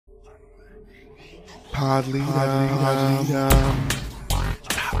All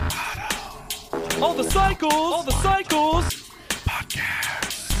the cycles.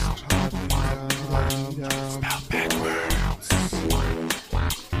 Spelled backwards.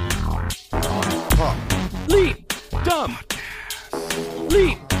 Leap, dumb.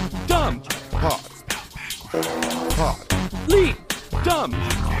 Leap, dumb. Leap, dumb.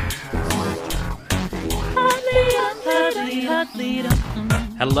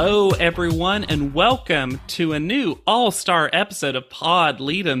 Hello, everyone, and welcome to a new all-star episode of Pod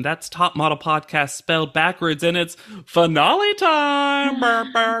Lead'em. That's Top Model Podcast spelled backwards, and it's finale time.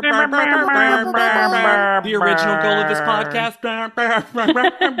 The original goal of this podcast.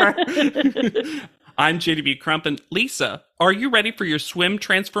 I'm JDB Crump, and Lisa, are you ready for your swim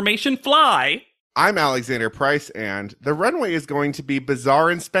transformation fly? I'm Alexander Price, and the runway is going to be bizarre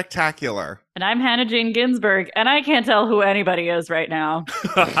and spectacular. And I'm Hannah Jane Ginsburg, and I can't tell who anybody is right now.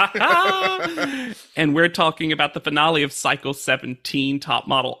 And we're talking about the finale of Cycle 17 Top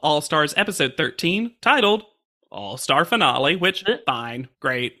Model All-Stars, Episode 13, titled All-Star Finale, which, fine,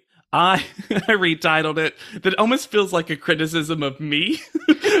 great. I retitled it. That almost feels like a criticism of me.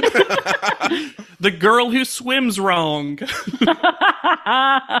 The girl who swims wrong.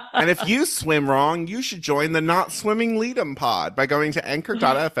 And if you swim wrong, you should join the Not Swimming Lead'em pod by going to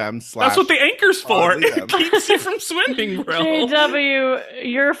anchor.fm/ That's what the anchor's for. It Lead'em. keeps you from swimming, bro. JW,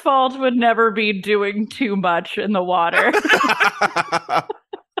 your fault would never be doing too much in the water.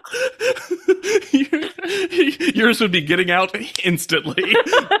 Yours would be getting out instantly.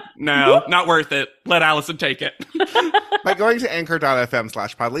 No, not worth it. Let Allison take it. By going to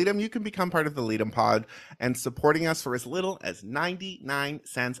anchor.fm/podleadem, you can become part of the Lead'em pod and supporting us for as little as 99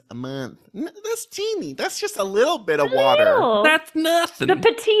 cents a month. That's teeny. That's just a little bit of water. Little. That's nothing. The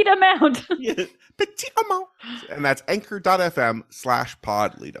petite amount. Yeah, petit amount. And that's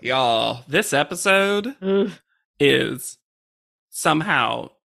anchor.fm/podleadem. Y'all, this episode is somehow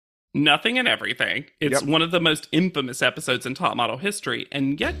nothing and everything. It's one of the most infamous episodes in Top Model history,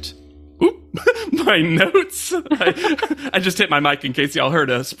 and yet, my notes. I just hit my mic in case y'all heard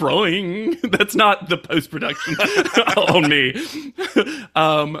a sproing. That's not the post-production on me.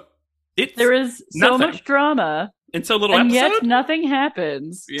 There is so nothing. much drama, and so little and episode. yet nothing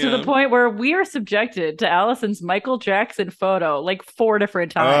happens to Yeah. the point where we are subjected to Allison's Michael Jackson photo like 4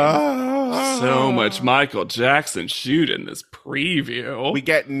 different times. So much Michael Jackson shoot in this preview. We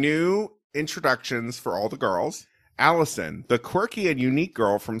get new introductions for all the girls. Allison, the quirky and unique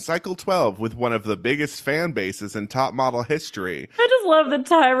girl from Cycle 12 with one of the biggest fan bases in Top Model history, I just love that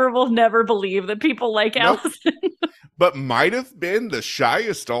Tyra will never believe that people like Nope. Allison. but might have been the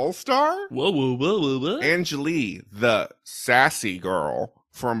shyest all-star? Whoa. Angelique, the sassy girl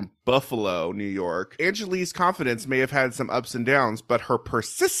from Buffalo, New York. Angelie's confidence may have had some ups and downs, but her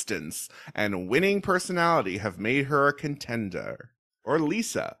persistence and winning personality have made her a contender. Or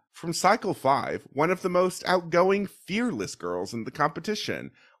Lisa, from Cycle 5, one of the most outgoing, fearless girls in the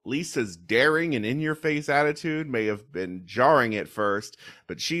competition. Lisa's daring and in-your-face attitude may have been jarring at first,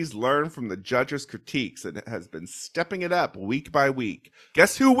 but she's learned from the judges' critiques and has been stepping it up week by week.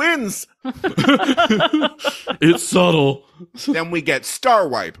 Guess who wins? It's subtle. Then we get Star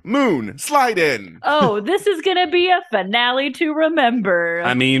Wipe, Moon, Slide In. Oh, this is going to be a finale to remember.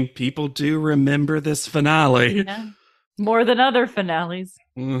 I mean, people do remember this finale. Yeah. More than other finales.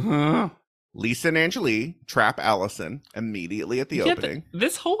 Uh-huh. Lisa and Angelique trap Allison immediately at the Yeah, opening.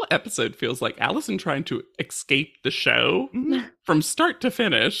 this whole episode feels like Allison trying to escape the show from start to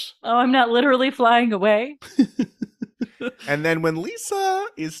finish. Oh, I'm not literally flying away. And then when Lisa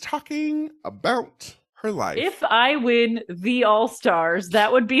is talking about her life. If I win the All-Stars,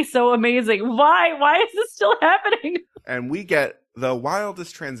 that would be so amazing. Why? Why is this still happening? And we get the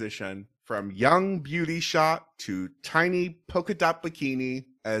wildest transition from young beauty shot to tiny polka dot bikini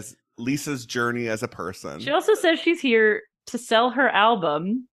as Lisa's journey as a person. She also says she's here to sell her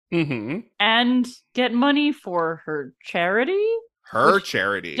album Mm-hmm. and get money for her charity. Her Which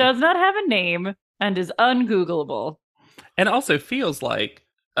charity. Does not have a name and is ungoogleable. And also feels like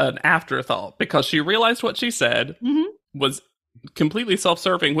an afterthought because she realized what she said was completely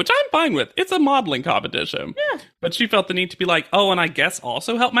self-serving, which I'm fine with. It's a modeling competition. Yeah. But she felt the need to be like, oh, and I guess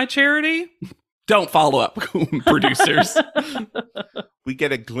also help my charity? Don't follow up, producers. We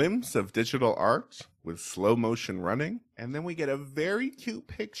get a glimpse of digital art with slow motion running. And then we get a very cute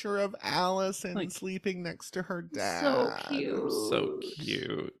picture of Allison sleeping next to her dad. So cute. So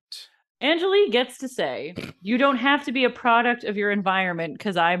cute. Angelique gets to say, you don't have to be a product of your environment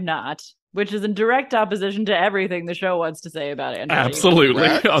because I'm not. which is in direct opposition to everything the show wants to say about Angelique. Absolutely.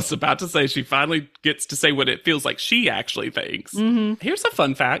 Correct. I was about to say she finally gets to say what it feels like she actually thinks. Here's a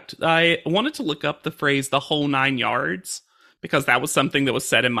fun fact. I wanted to look up the phrase the whole 9 yards because that was something that was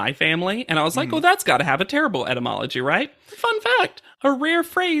said in my family. And I was like, well, that's got to have a terrible etymology, right? Fun fact. A rare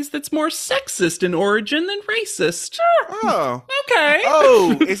phrase that's more sexist in origin than racist. Oh. Okay.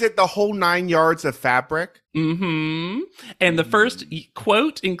 Oh, is it the whole 9 yards of fabric? Mm-hmm. And the first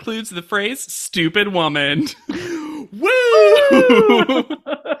quote includes the phrase "stupid woman." Woo!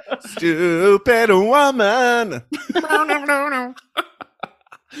 Stupid woman.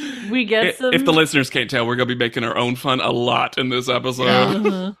 We get some. If the listeners can't tell, we're going to be making our own fun a lot in this episode.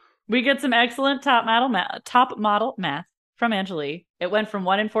 Yeah. We get some excellent top model math from Angelique. It went from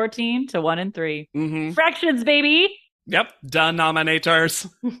 1 in 14 to 1 in 3. Mm-hmm. Fractions, baby. Yep. Denominators.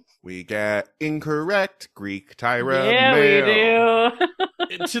 We get incorrect Greek Tyra Yeah, mail.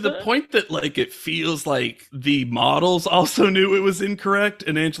 we do. To the point that, like, it feels like the models also knew it was incorrect.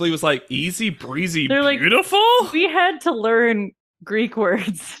 And Angelique was like, easy breezy, They're like, beautiful. We had to learn Greek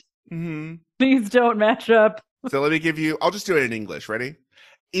words. Mhm. These don't match up. So let me give you, I'll just do it in English. Ready?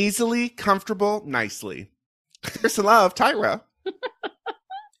 Easily, comfortable, nicely. Here's some love, Tyra.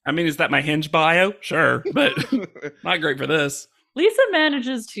 I mean, is that my Hinge bio? Sure. But not great for this. Lisa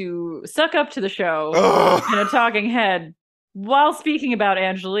manages to suck up to the show Ugh. in a talking head while speaking about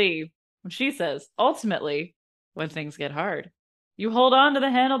Angelique. When she says, ultimately, when things get hard, you hold on to the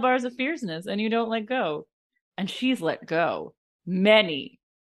handlebars of fierceness and you don't let go. And she's let go many,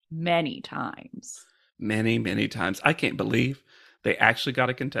 many times. Many, many times. I can't believe they actually got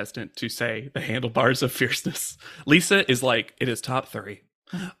a contestant to say the handlebars of fierceness. Lisa is like, it is top 3.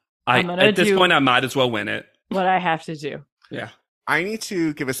 At this point, I might as well win it. What I have to do. Yeah. I need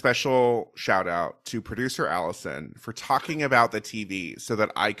to give a special shout out to producer Allison for talking about the TV so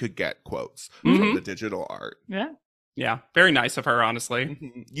that I could get quotes from Mhm. the digital art. Yeah. Yeah. Very nice of her, honestly.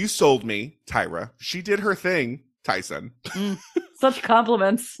 You sold me, Tyra. She did her thing, Tyson. Such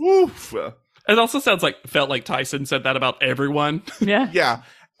compliments. Woof. It also felt like Tyson said that about everyone. Yeah. Yeah.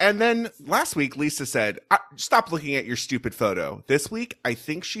 And then last week, Lisa said, stop looking at your stupid photo. This week, I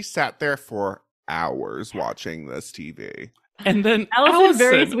think she sat there for hours watching this TV. And then Allison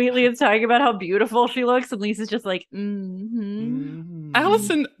very sweetly is talking about how beautiful she looks, and Lisa's just like,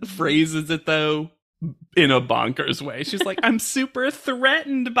 Allison phrases it, though, in a bonkers way. She's like, I'm super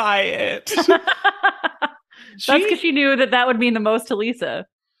threatened by it. That's because she knew that would mean the most to Lisa.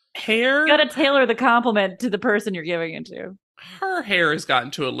 Hair. You gotta tailor the compliment to the person you're giving it to. Her hair has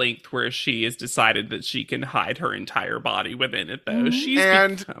gotten to a length where she has decided that she can hide her entire body within it, though. Mhm. She's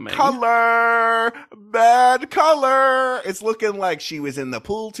And becoming... color, bad color. It's looking like she was in the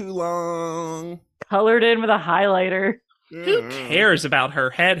pool too long. Colored in with a highlighter. Who cares about her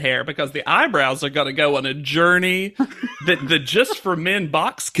head hair? Because the eyebrows are going to go on a journey that the Just for Men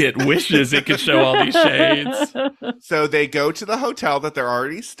box kit wishes it could show all these shades. So they go to the hotel that they're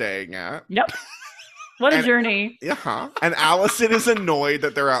already staying at. Yep. What a And- journey. Yeah. And Allison is annoyed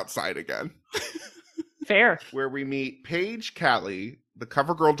that they're outside again. Fair. Where we meet Paige Catley, the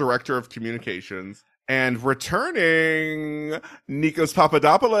CoverGirl director of communications, and returning Nikos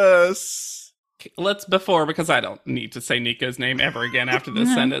Papadopoulos. Because I don't need to say Nika's name ever again after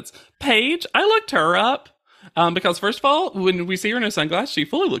this sentence. Paige, I looked her up. Because first of all, when we see her in a sunglasses, she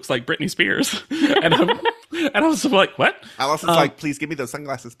fully looks like Britney Spears. and I was like, what? Allison's like, please give me those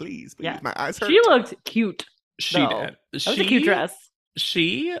sunglasses, please. Please. Yeah. My eyes hurt. She looked cute. She though. did. That was a cute dress.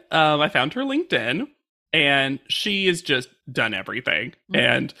 I found her LinkedIn, and she has just done everything. Mm-hmm.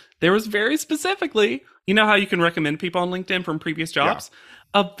 And there was very specifically, you know how you can recommend people on LinkedIn from previous jobs?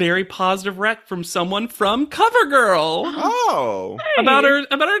 A very positive rec from someone from CoverGirl. Oh. About her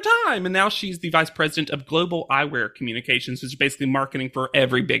time, and now she's the vice president of global eyewear communications, which is basically marketing for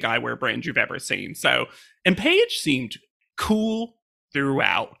every big eyewear brand you've ever seen. So, and Paige seemed cool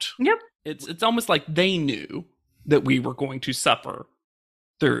throughout. Yep. It's almost like they knew that we were going to suffer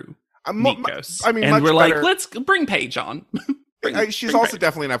through Nikos. I mean, and much we're like, better. let's bring Paige on. She's bring also Paige.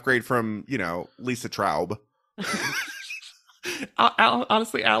 definitely an upgrade from, Lisa Traub.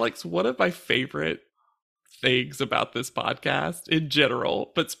 Honestly, Alex, one of my favorite things about this podcast in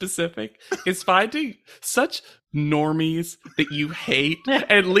general, but specific, is finding such normies that you hate.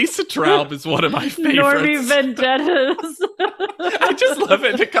 And Lisa Traub is one of my favorites. Normie vendettas. I just love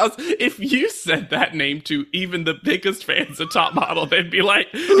it because if you said that name to even the biggest fans of Top Model, they'd be like,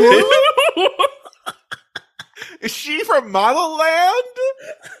 Is she from Model Land?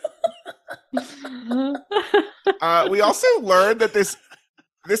 We also learned that this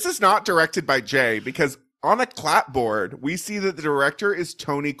is not directed by Jay, because On a clapboard, we see that the director is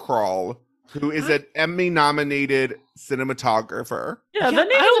Tony Kroll, who is an Emmy-nominated cinematographer. Yeah, that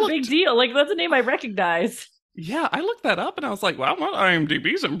name is a big deal. Like, that's a name I recognize. Yeah, I looked that up and I was like, wow, my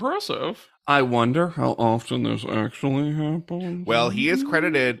IMDb's impressive. I wonder how often this actually happens. Well, he is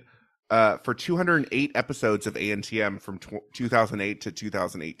credited for 208 episodes of ANTM from 2008 to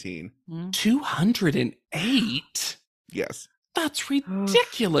 2018. 208? Yes. That's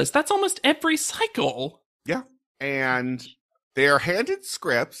ridiculous. That's almost every cycle. Yeah. And they are handed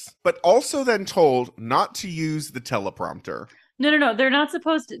scripts, but also then told not to use the teleprompter. No. They're not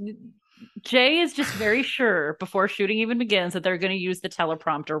supposed to. Jay is just very sure before shooting even begins that they're going to use the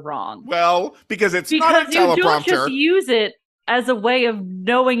teleprompter wrong. Well, because not a teleprompter. You don't just use it as a way of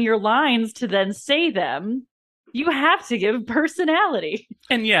knowing your lines to then say them. You have to give personality.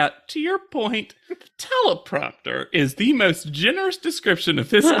 And yet, to your point, teleprompter is the most generous description of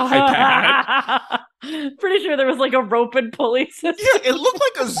this iPad. Pretty sure there was like a rope and pulley system. Yeah, it looked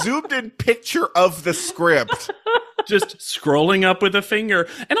like a zoomed in picture of the script. Just scrolling up with a finger.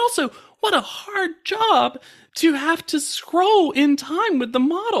 And also, what a hard job to have to scroll in time with the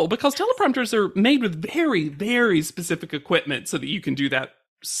model, because teleprompters are made with very, very specific equipment so that you can do that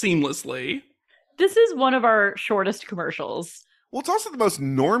seamlessly. This is one of our shortest commercials. Well, it's also the most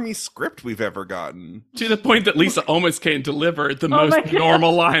normie script we've ever gotten. To the point that Lisa almost can't deliver the most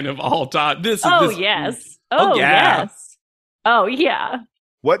normal line of all time. Yes. Oh, yeah.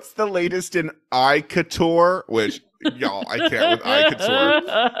 What's the latest in iCouture? Which, y'all, I can't with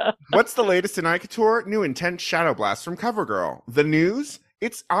iCouture. What's the latest in iCouture? New intense shadow blast from CoverGirl. The news?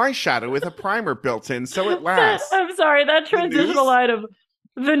 It's eyeshadow with a primer built in, so it lasts. I'm sorry, that transitional line of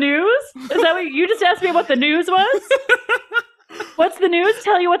the news? Is that what you just asked me what the news was? What's the news?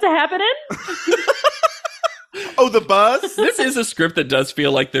 Tell you what's happening? Oh, the buzz? This is a script that does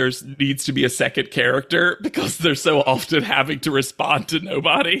feel like needs to be a second character because they're so often having to respond to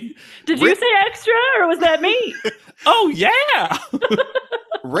nobody. Did you say extra or was that me? Oh, yeah.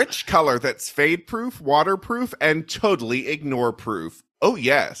 Rich color that's fade proof, waterproof, and totally ignore proof. Oh,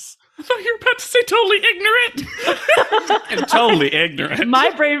 yes. I thought you were about to say totally ignorant. And totally ignorant.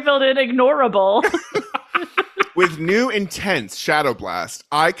 My brain filled in ignorable. With new intense shadow blast,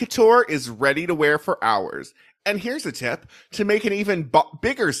 iCouture is ready to wear for hours. And here's a tip to make an even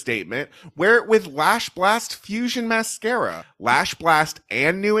bigger statement: wear it with Lash Blast Fusion Mascara. Lash Blast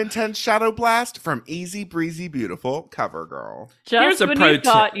and new intense shadow blast from Easy Breezy Beautiful CoverGirl. Just when you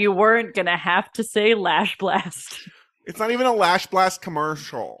thought you weren't gonna have to say Lash Blast. It's not even a Lash Blast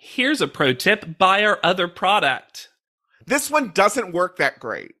commercial. Here's a pro tip: buy our other product. This one doesn't work that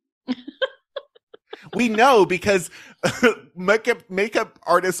great. We know because makeup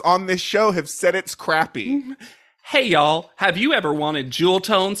artists on this show have said it's crappy. Hey, y'all, have you ever wanted jewel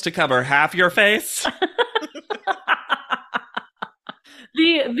tones to cover half your face?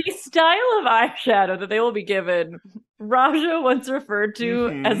 The style of eyeshadow that they will be given, Raja once referred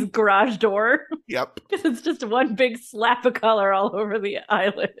to as garage door. Yep. Because it's just one big slap of color all over the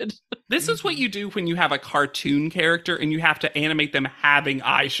eyelid. This is what you do when you have a cartoon character and you have to animate them having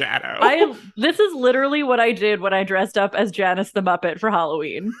eyeshadow. This is literally what I did when I dressed up as Janice the Muppet for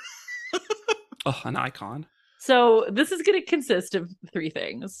Halloween. Oh, an icon. So this is going to consist of 3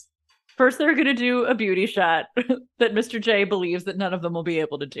 things. First, they're going to do a beauty shot that Mr. J believes that none of them will be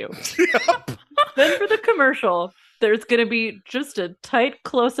able to do. Yep. Then for the commercial, there's going to be just a tight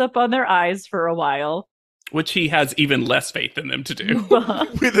close-up on their eyes for a while. Which he has even less faith in them to do.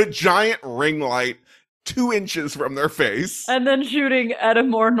 With a giant ring light 2 inches from their face. And then shooting at a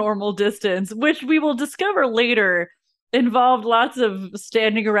more normal distance, which we will discover later involved lots of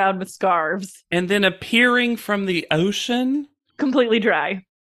standing around with scarves. And then appearing from the ocean. Completely dry.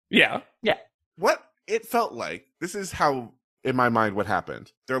 Yeah. Yeah. What it felt like, this is how, in my mind, what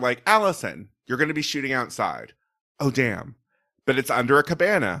happened. They're like, Allison, you're going to be shooting outside. Oh, damn. But it's under a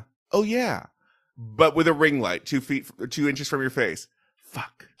cabana. Oh, yeah. But with a ring light 2 inches from your face.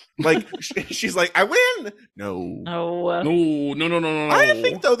 Fuck. Like, she's like, I win. No. No. I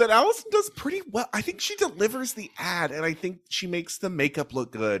think, though, that Allison does pretty well. I think she delivers the ad, and I think she makes the makeup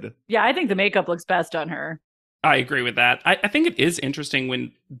look good. Yeah, I think the makeup looks best on her. I agree with that. I think it is interesting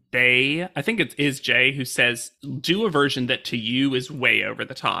when I think it is Jay who says, do a version that to you is way over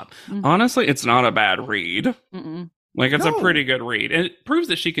the top. Mm-hmm. Honestly, it's not a bad read. Mm-mm. Like, it's a pretty good read. And it proves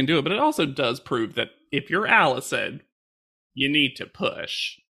that she can do it, but it also does prove that if you're Allison, you need to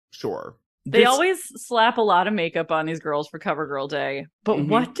push. Sure. They always slap a lot of makeup on these girls for CoverGirl Day. But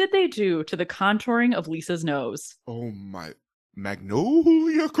what did they do to the contouring of Lisa's nose? Oh, my.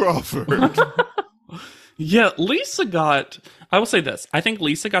 Magnolia Crawford. Yeah, I will say this. I think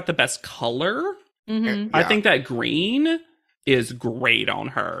Lisa got the best color Mm-hmm. I think that green is great on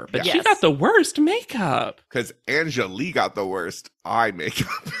her, but Yeah. she Yes. got the worst makeup. Because Angelique got the worst eye makeup.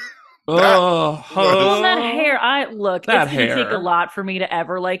 Oh, Well, that hair, that it's gonna take hair. a lot for me to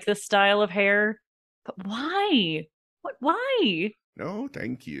ever like this style of hair. But why? Why? No,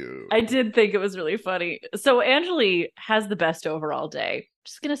 thank you. I did think it was really funny. So Angelique has the best overall day.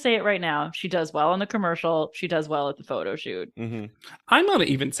 Just gonna say it right now. She does well on the commercial. She does well at the photo shoot. Mm-hmm. I'm gonna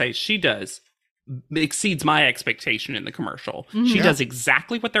even say she exceeds my expectation in the commercial. Mhm. She Yeah. does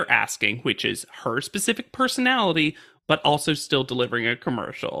exactly what they're asking, which is her specific personality, but also still delivering a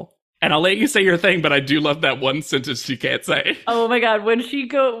commercial. And I'll let you say your thing, but I do love that one sentence she can't say. Oh my god, when she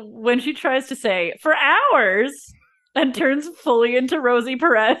tries to say for hours and turns fully into Rosie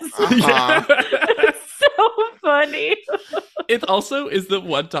Perez. Uh-huh. It's so funny. It also is the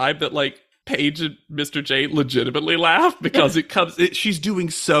one time that like Paige and Mr. J legitimately laugh because she's doing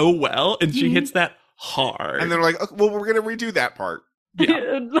so well and she hits that hard. And they're like, okay, well, we're going to redo that part.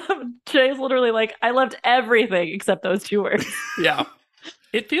 Jay's literally like, I loved everything except those two words. Yeah.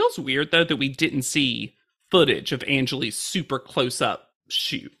 It feels weird though that we didn't see footage of Angelie's super close up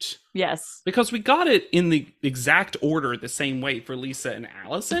shoot. Yes. Because we got it in the exact order the same way for Lisa and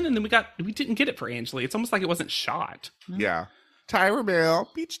Allison, and then we didn't get it for Angelie. It's almost like it wasn't shot. Yeah. Tyra Mail,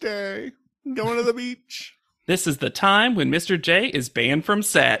 beach day. Going to the beach. This is the time when Mr. J is banned from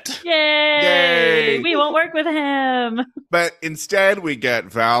set. Yay! Yay! We won't work with him. But instead, we get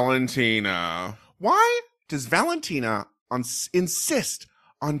Valentina. Why does Valentina insist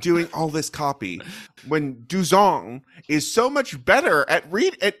on doing all this copy when Duzong is so much better at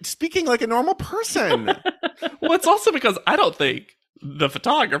speaking like a normal person? Well, it's also because I don't think the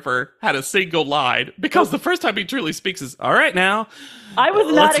photographer had a single line, because the first time he truly speaks is, all right now, I was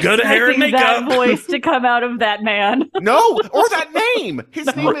not let's go to hair and expecting that makeup. voice to come out of that man. No, or that name. His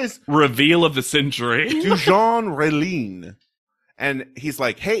name is Reveal of the century. Dujon Reline. And he's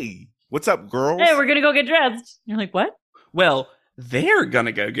like, hey, what's up, girls? Hey, we're gonna go get dressed. You're like, what? Well, they're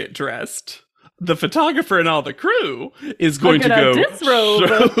gonna go get dressed. The photographer and all the crew is going to gonna go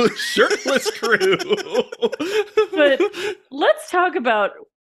disrobe. shirtless crew. But let's talk about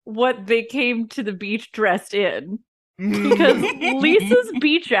what they came to the beach dressed in. Because Lisa's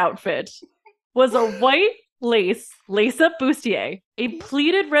beach outfit was a white lace-up bustier, a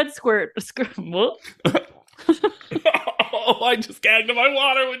pleated red skirt. What? Oh, I just gagged on my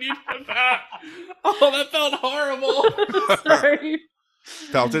water when you did that. Oh, that felt horrible. Sorry.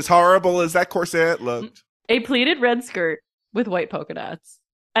 Felt as horrible as that corset looked. A pleated red skirt with white polka dots.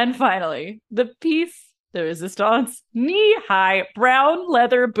 And finally, the piece de resistance, knee-high brown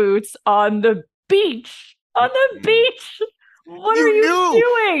leather boots on the beach. On the beach! What You are you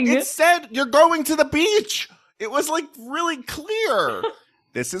knew. doing? It said you're going to the beach. It was like really clear.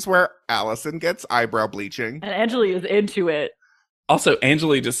 This is where Allison gets eyebrow bleaching. And Angelique is into it. Also,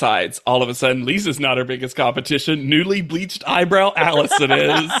 Angelie decides all of a sudden Lisa's not her biggest competition. Newly bleached eyebrow Allison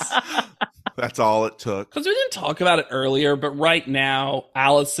is. That's all it took. Because we didn't talk about it earlier, but right now,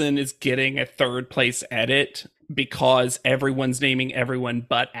 Allison is getting a third place edit because everyone's naming everyone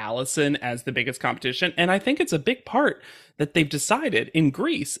but Allison as the biggest competition. And I think it's a big part that they've decided in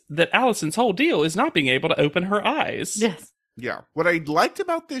Greece that Allison's whole deal is not being able to open her eyes. Yes. Yeah. What I liked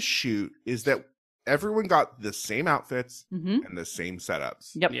about this shoot is that everyone got the same outfits Mm-hmm. and the same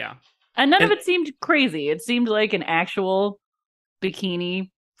setups. Yep. Yeah. And none of And- it seemed crazy. It seemed like an actual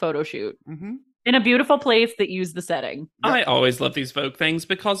bikini photo shoot Mm-hmm. in a beautiful place that used the setting. I always love these Vogue things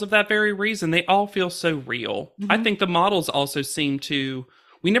because of that very reason. They all feel so real. I Mhm. think the models also seem to.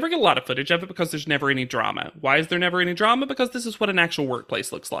 We never get a lot of footage of it because there's never any drama. Why is there never any drama? Because this is what an actual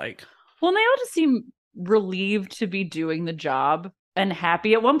workplace looks like. Well, and they all just seem relieved to be doing the job and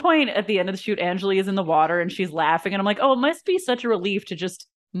happy. At one point at the end of the shoot, Angelique is in the water and she's laughing. And I'm like, oh, it must be such a relief to just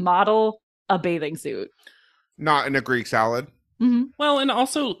model a bathing suit. Not in a Greek salad. Mm-hmm. Well, and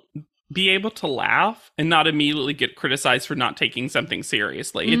also be able to laugh and not immediately get criticized for not taking something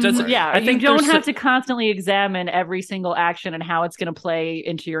seriously. It doesn't. Yeah, I think you don't there's have to constantly examine every single action and how it's going to play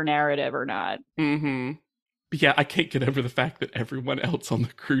into your narrative or not. Mm-hmm. But yeah, I can't get over the fact that everyone else on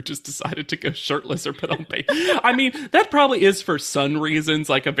the crew just decided to go shirtless or put on paint. I mean, that probably is for some reasons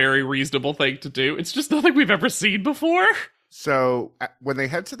like a very reasonable thing to do. It's just nothing we've ever seen before. So when they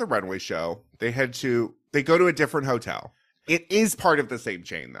head to the runway show, they go to a different hotel. It is part of the same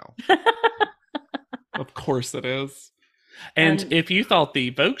chain, though. Of course it is. And And- if you thought the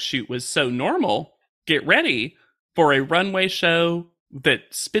Vogue shoot was so normal, get ready for a runway show that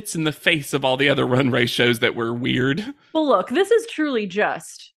spits in the face of all the other runway shows that were weird. Well, look, this is truly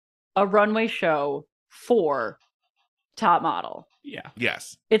just a runway show for Top Model. Yeah.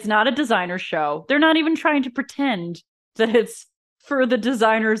 Yes. It's not a designer show. They're not even trying to pretend that it's for the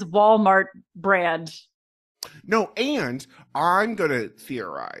designer's Walmart brand. No, and I'm going to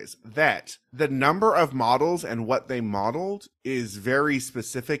theorize that the number of models and what they modeled is very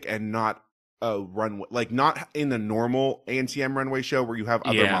specific and not a runway, like not in the normal ANTM runway show where you have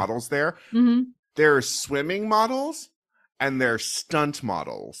other models there. Mm-hmm. There's swimming models and there's stunt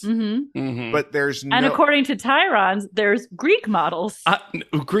models. Mm-hmm. Mm-hmm. But there's no... And according to Tyrons, there's Greek models.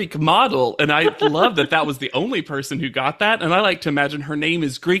 Greek model. And I love that was the only person who got that. And I like to imagine her name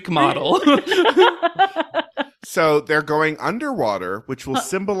is Greek model. So they're going underwater, which will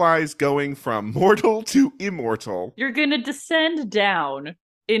symbolize going from mortal to immortal. You're going to descend down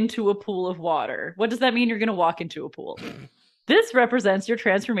into a pool of water. What does that mean? You're going to walk into a pool. This represents your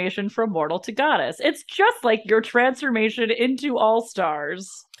transformation from mortal to goddess. It's just like your transformation into All-Stars.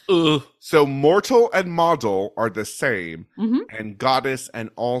 Ugh. So mortal and model are the same, Mm-hmm. and goddess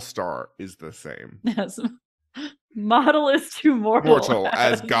and all-star is the same. Yes. Model is to mortal. Mortal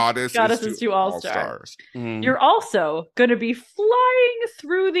as goddess is to all-star. all-stars. Mm. You're also going to be flying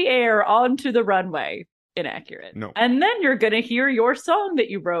through the air onto the runway. Inaccurate. No. And then you're going to hear your song that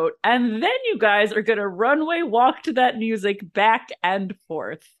you wrote, and then you guys are going to runway walk to that music back and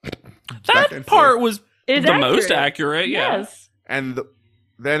forth. That part was Is the accurate. most accurate, yeah. Yes. And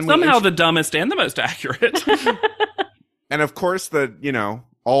then Somehow the dumbest and the most accurate. and of course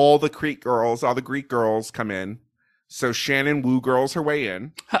all the Greek girls come in. So Shannon woo girls her way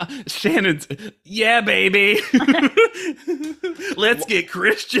in. Shannon's, yeah, baby. Let's get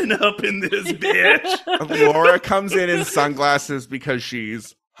Christian up in this bitch. Laura comes in sunglasses because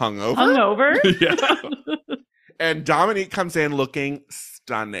she's hungover. Hungover. Yeah. And Dominique comes in looking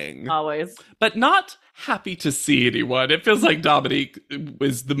stunning. Always. But not happy to see anyone. It feels like Dominique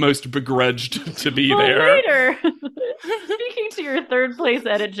was the most begrudged to be there. Later, speaking to your third place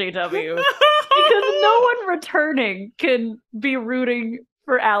edit, JW, because no one returning can be rooting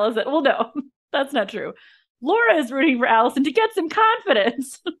for Allison. Well, no, that's not true. Laura is rooting for Allison to get some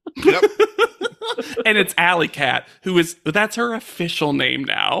confidence. Yep. And it's Alley Cat, that's her official name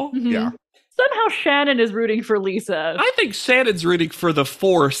now. Yeah. Somehow Shannon is rooting for Lisa. I think Shannon's rooting for the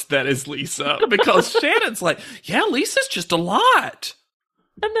force that is Lisa, because Shannon's like, yeah, Lisa's just a lot.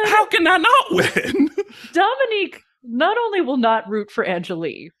 And then How can I not win? Dominique not only will not root for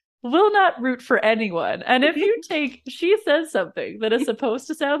Angelique, will not root for anyone. And if you she says something that is supposed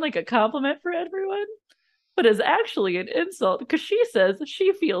to sound like a compliment for everyone, but is actually an insult, because she says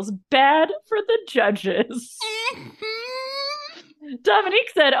she feels bad for the judges.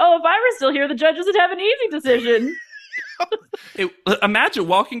 Dominique said, oh, if I were still here, the judges would have an easy decision. Imagine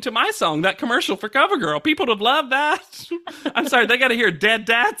walking to my song, that commercial for CoverGirl. People would love that. I'm sorry, they got to hear a Dead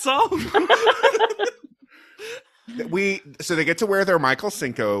Dad song. So they get to wear their Michael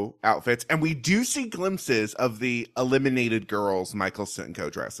Cinco outfits, and we do see glimpses of the eliminated girls' Michael Cinco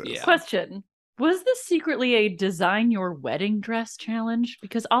dresses. Yeah. Question. Was this secretly a design your wedding dress challenge?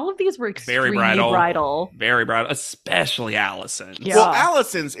 Because all of these were extremely bridal. Very bridal, especially Allison's. Yeah. Well,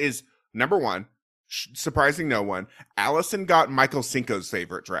 Allison's is number one, surprising no one. Allison got Michael Cinco's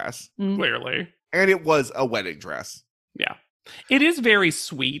favorite dress, Clearly. and it was a wedding dress. Yeah. It is very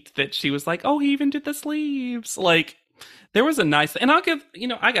sweet that she was like, oh, he even did the sleeves. Like, there was a nice, and I'll give,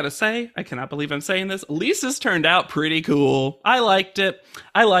 I gotta say, I cannot believe I'm saying this. Lisa's turned out pretty cool. I liked it.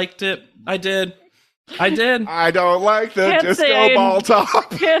 I did. I don't like the disco ball top.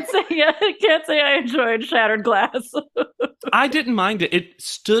 Can't say I enjoyed Shattered Glass. I didn't mind it. It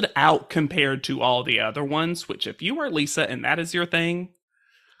stood out compared to all the other ones, which if you are Lisa and that is your thing,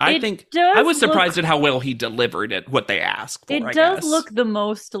 I was surprised at how well he delivered it, what they asked for, It does look the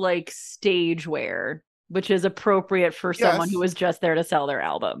most like stage wear, which is appropriate for someone who was just there to sell their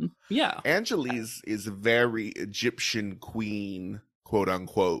album. Yeah. Angelique's is a very Egyptian queen, quote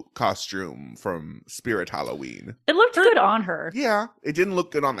unquote, costume from Spirit Halloween. It looked good on her. Yeah, it didn't look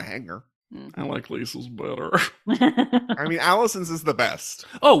good on the hanger. I like Lisa's better. I mean, Allison's is the best.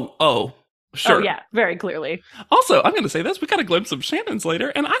 Oh, sure. Oh, yeah, very clearly. Also, I'm going to say this. We got a glimpse of Shannon's later,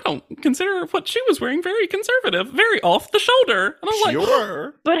 and I don't consider what she was wearing very conservative, very off the shoulder. And I'm like,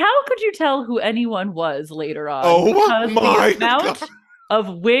 Sure. But how could you tell who anyone was later on? Oh, because my the amount God.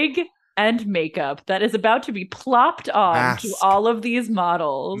 of wig and makeup that is about to be plopped on to all of these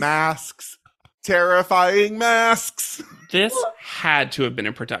models. Masks. Terrifying masks. this had to have been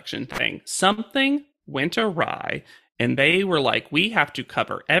a production thing. Something went awry, and they were like, we have to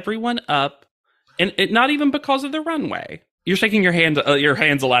cover everyone up. And it, not even because of the runway. You're shaking your hands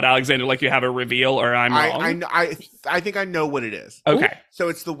a lot, Alexander, like you have a reveal, or I'm wrong. I think I know what it is. Okay. So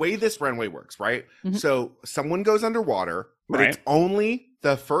it's the way this runway works, right? Mhm. So someone goes underwater, But Right. it's only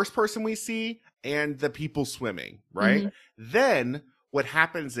the first person we see and the people swimming, right? Then what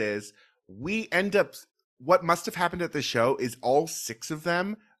happens is we end up, what must have happened at the show is all 6 of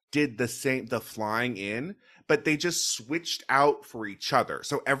them did the flying in, but they just switched out for each other.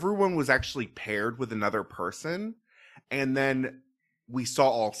 So everyone was actually paired with another person, and then we saw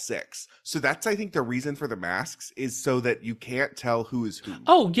all 6. So that's, I think, the reason for the masks is so that you can't tell who is who.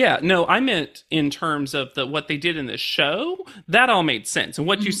 Oh, yeah. No, I meant in terms of what they did in the show. That all made sense. And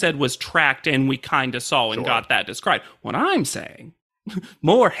what you said was tracked and we kind of saw and got that described. What I'm saying,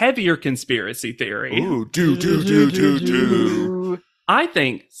 more heavier conspiracy theory. Ooh, do. I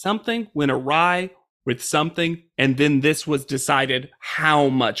think something went awry with something, and then this was decided how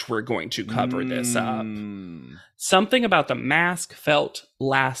much we're going to cover this up. Something about the mask felt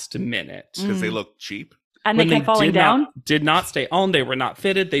last minute. Because they look cheap. And they kept falling down? Did not stay on. They were not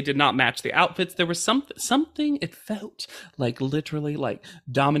fitted. They did not match the outfits. There was something, it felt like literally like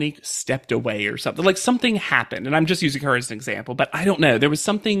Dominique stepped away or something. Like something happened. And I'm just using her as an example, but I don't know. There was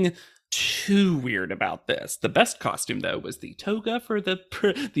something too weird about this. The best costume, though, was the toga for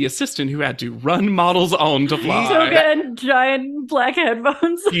the assistant who had to run models on to fly. Toga and giant black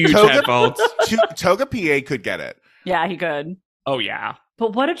headphones. Huge Toga- headphones. Toga PA could get it. Yeah, he could. Oh, yeah.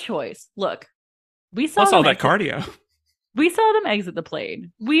 But what a choice. Look, we saw Plus all them that cardio. We saw them exit the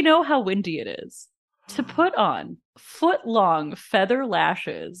plane. We know how windy it is. To put on foot-long feather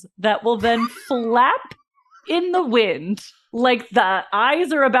lashes that will then flap in the wind like the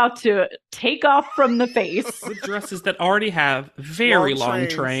eyes are about to take off from the face. With dresses that already have very long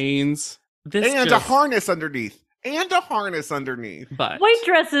trains. And a harness underneath. But White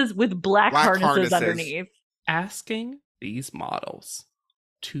dresses with black harnesses underneath. Asking these models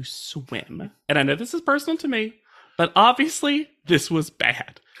to swim. And I know this is personal to me, but obviously this was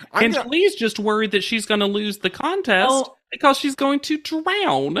bad. And Lee's just worried that she's going to lose the contest because she's going to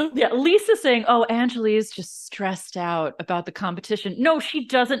drown. Yeah, Lisa's saying, Angelique's just stressed out about the competition. No, she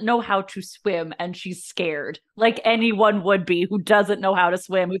doesn't know how to swim and she's scared. Like anyone would be who doesn't know how to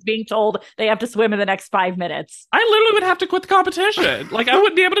swim, who's being told they have to swim in the next 5 minutes. I literally would have to quit the competition. Like, I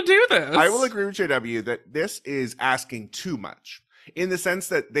wouldn't be able to do this. I will agree with JW that this is asking too much in the sense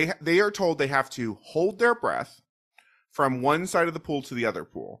that they are told they have to hold their breath from one side of the pool to the other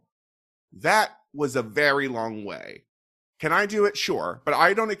pool. That was a very long way. Can I do it? Sure. But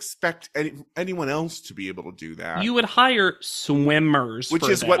I don't expect anyone else to be able to do that. You would hire swimmers. Which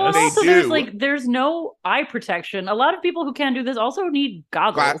for is that. what Well, they also, do. there's no eye protection. A lot of people who can do this also need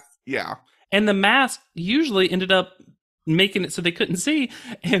goggles. Yeah. And the mask usually ended up making it so they couldn't see.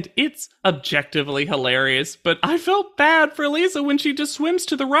 And it's objectively hilarious. But I felt bad for Lisa when she just swims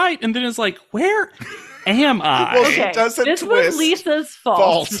to the right and then is like, where am I? Well, Okay, she doesn't this twist. was Lisa's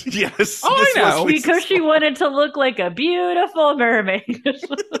fault. Yes. Oh, this I know. was Lisa's Because she wanted to look like a beautiful mermaid.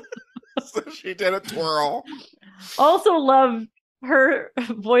 So she did a twirl. Also love her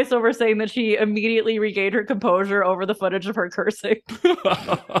voiceover saying that she immediately regained her composure over the footage of her cursing.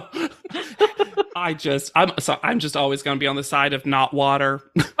 I'm just always going to be on the side of not water.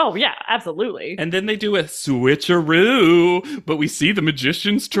 Oh yeah, absolutely. And then they do a switcheroo, but we see the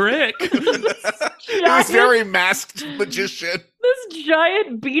magician's trick. It was very masked magician. This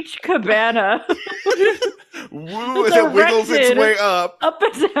giant beach cabana. Woo, as it wiggles its way up. Up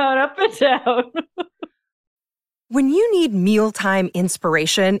and down, up and down. When you need mealtime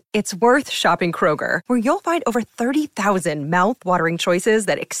inspiration, it's worth shopping Kroger, where you'll find over 30,000 mouth-watering choices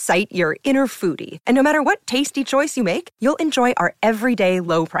that excite your inner foodie. And no matter what tasty choice you make, you'll enjoy our everyday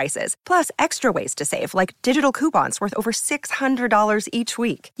low prices, plus extra ways to save, like digital coupons worth over $600 each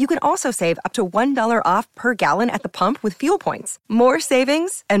week. You can also save up to $1 off per gallon at the pump with fuel points. More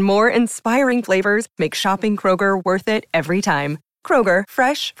savings and more inspiring flavors make shopping Kroger worth it every time. Kroger,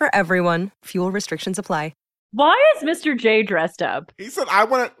 fresh for everyone. Fuel restrictions apply. Why is Mr. J dressed up? He said, I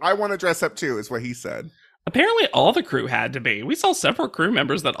want to dress up too, is what he said. Apparently all the crew had to be. We saw several crew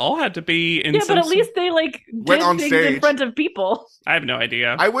members that all had to be in Yeah, but at least they went on did things stage in front of people. I have no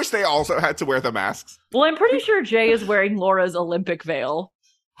idea. I wish they also had to wear the masks. Well, I'm pretty sure Jay is wearing Laura's Olympic veil.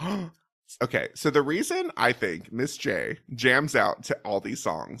 Okay, so the reason I think Miss J jams out to all these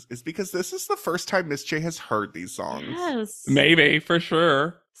songs is because this is the first time Miss J has heard these songs. Yes. Maybe, for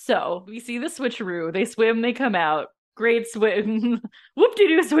sure. So we see the switcheroo. They swim, they come out. Great swim.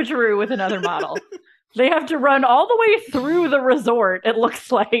 Whoop-de-doo switcheroo with another model. They have to run all the way through the resort, it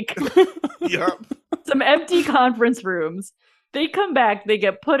looks like. Yep. Some empty conference rooms. They come back, they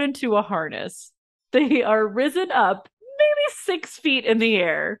get put into a harness. They are risen up maybe 6 feet in the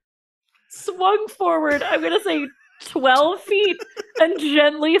air. Swung forward, I'm going to say 12 feet and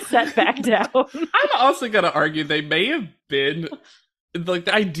gently set back down. I'm also going to argue they may have been, like,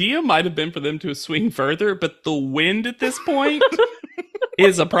 the idea might have been for them to swing further, but the wind at this point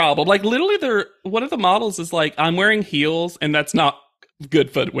is a problem. Like, literally, one of the models is like, I'm wearing heels, and that's not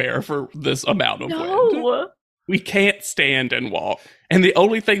good footwear for this amount of wind. No. We can't stand and walk. And the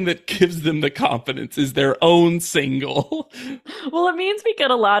only thing that gives them the confidence is their own single. Well, it means we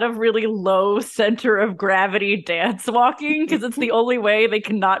get a lot of really low center of gravity dance walking because it's the only way they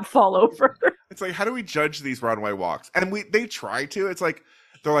cannot fall over. It's like, how do we judge these runway walks? And they try to. It's like,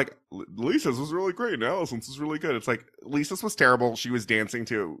 they're like, Lisa's was really great and Allison's was really good. It's like, Lisa's was terrible. She was dancing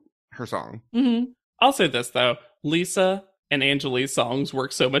to her song. Mm-hmm. I'll say this, though. Lisa and Angelique's songs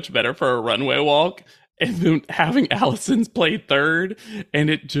work so much better for a runway walk. And then having Allison's play third, and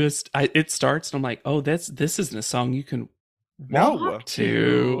it starts, and I'm like, oh, this isn't a song you can walk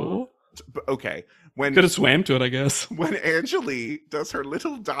to. Okay. Could have swam to it, I guess. When Angelique does her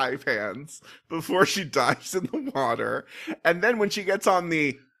little dive hands before she dives in the water, and then when she gets on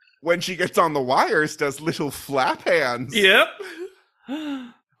the wires, does little flap hands. Yep.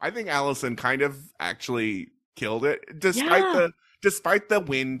 I think Allison kind of actually killed it, despite the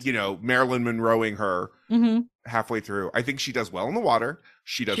wind, Marilyn Monroeing her halfway through. I think she does well in the water.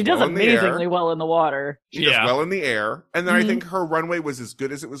 She does well in the air. Amazingly well in the water. She does well in the air. And then I think her runway was as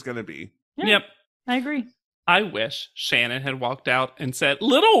good as it was going to be. Yeah, yep. I agree. I wish Shannon had walked out and said,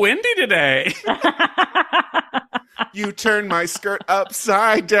 "Little windy today." You turn my skirt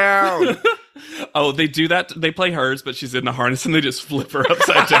upside down. Oh, they do that. They play hers, but she's in the harness and they just flip her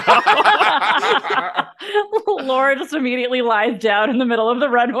upside down. Laura just immediately lies down in the middle of the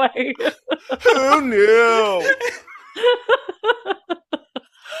runway. Who knew?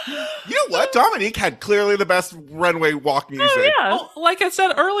 You know what? Dominique had clearly the best runway walk music. Oh, yeah. Well, like I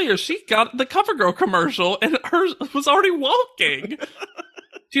said earlier, she got the CoverGirl commercial and hers was already walking.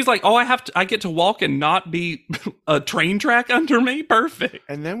 She's like, oh, I get to walk and not be a train track under me? Perfect.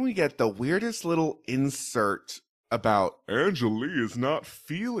 And then we get the weirdest little insert about Angelique is not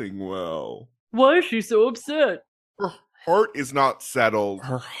feeling well. Why is she so upset? Her heart is not settled.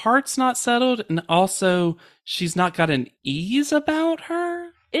 Her heart's not settled, and also she's not got an ease about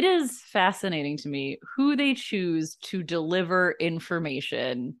her. It is fascinating to me who they choose to deliver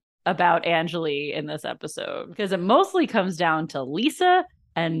information about Angelique in this episode, because it mostly comes down to Lisa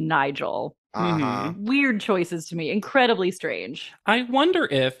and Nigel. Uh-huh. Weird choices to me. Incredibly strange. I wonder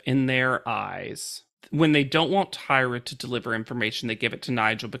if, in their eyes, when they don't want Tyra to deliver information, they give it to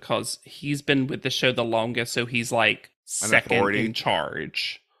Nigel because he's been with the show the longest, so he's like second in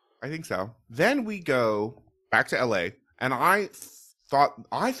charge. I think so. Then we go back to LA, and I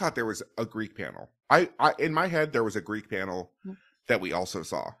thought there was a Greek panel. I in my head there was a Greek panel that we also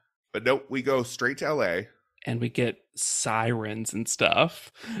saw. But nope, we go straight to LA. And we get sirens and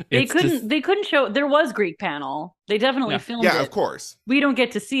stuff. They couldn't show. There was Greek panel. They definitely filmed it. Yeah, of course. We don't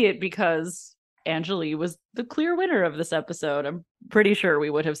get to see it because Angelique was the clear winner of this episode. I'm pretty sure we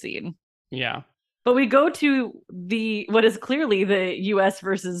would have seen. Yeah. But we go to what is clearly the US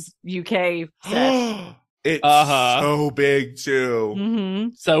versus UK set. It's so big too. Mm-hmm.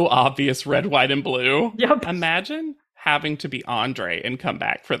 So obvious, red, white, and blue. Yep. Imagine having to be Andre and come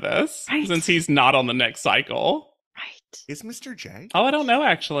back for this, right, since he's not on the next cycle. Right. Is Mr. J? Oh, I don't know,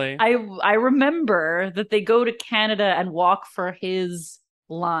 actually. I remember that they go to Canada and walk for his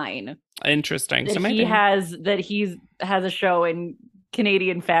line. Interesting. That so maybe he has a show in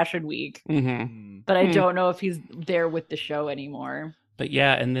Canadian Fashion Week. Mm-hmm. But I don't know if he's there with the show anymore. But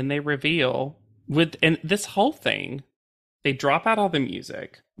yeah, and then they reveal and this whole thing, they drop out all the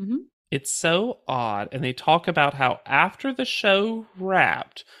music. Mm-hmm. It's so odd. And they talk about how after the show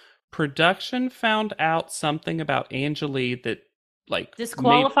wrapped, production found out something about Angelique that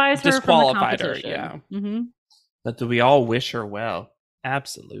disqualified her from the competition. Yeah. Mm-hmm. But do we all wish her well?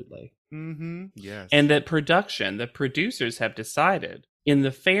 Absolutely. Mm-hmm. Yes. And that production, the producers have decided, in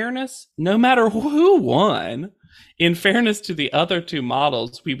the fairness, no matter who won, in fairness to the other two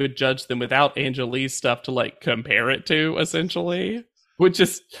models, we would judge them without Angelique's stuff to compare it to, essentially. Which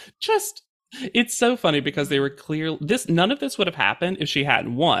is just, it's so funny because they were clear. None of this would have happened if she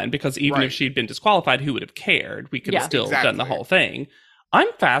hadn't won, because even if she'd been disqualified, who would have cared? We could have still done the whole thing. I'm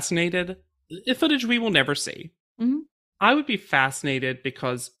fascinated. Footage we will never see. Mm-hmm. I would be fascinated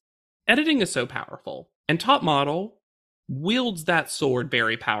because editing is so powerful, and Top Model wields that sword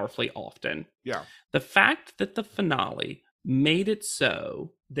very powerfully often. Yeah. The fact that the finale made it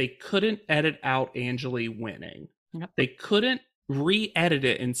so they couldn't edit out Angelique winning. Yep. They couldn't re-edit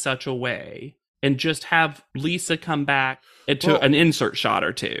it in such a way and just have Lisa come back into an insert shot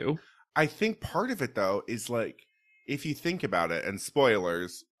or two. I think part of it, though, is if you think about it, and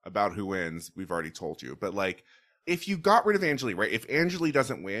spoilers about who wins, we've already told you, but like, if you got rid of Angelique, right? If Angelique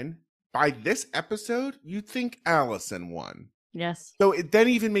doesn't win, by this episode, you'd think Allison won. Yes. So it then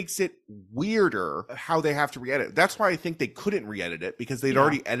even makes it weirder how they have to re-edit. That's why I think they couldn't re-edit it, because they'd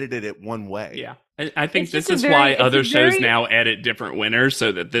already edited it one way. Yeah. I think It's this just is why other shows very- now edit different winners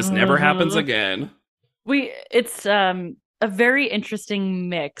so that this never happens again. It's a very interesting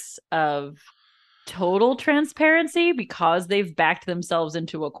mix of total transparency because they've backed themselves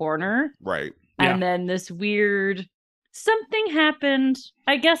into a corner. Right. And then this weird something happened.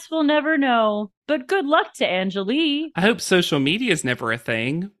 I guess we'll never know. But good luck to Angelique. I hope social media is never a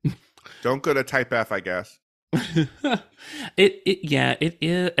thing. Don't go to Type F, I guess. It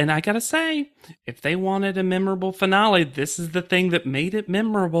is. And I gotta say, if they wanted a memorable finale, this is the thing that made it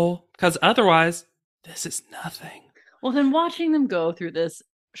memorable. Because otherwise, this is nothing. Well, then watching them go through this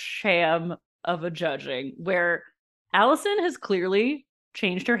sham of a judging where Allison has clearly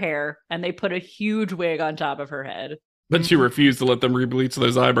changed her hair and they put a huge wig on top of her head. But she refused to let them rebleach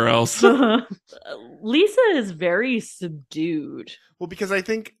those eyebrows. Lisa is very subdued. Well, because I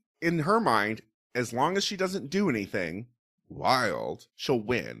think in her mind, as long as she doesn't do anything wild, she'll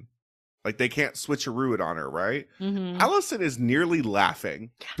win. Like, they can't switcheroo it on her, right? Mm-hmm. Allison is nearly laughing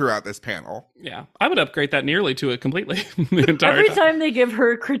throughout this panel. Yeah, I would upgrade that nearly to it completely. The entire Every time they give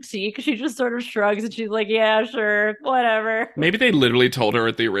her a critique, she just sort of shrugs and she's like, yeah, sure, whatever. Maybe they literally told her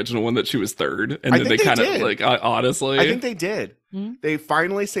at the original one that she was third. And I then they think they kind of, did. like, honestly. I think they did. Hmm? They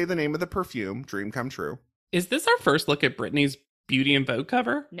finally say the name of the perfume, Dream Come True. Is this our first look at Britney's Beauty and Vogue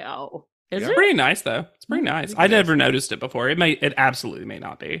cover? No. Is Yeah. It's pretty nice, though. It's pretty nice. think I it never is. noticed it before. It absolutely may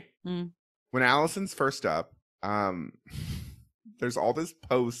not be. it? When Allison's first up, there's all this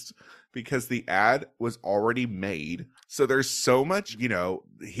post because the ad was already made. So there's so much,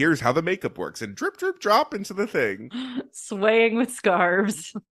 here's how the makeup works, and drip, drip, drop into the thing. Swaying with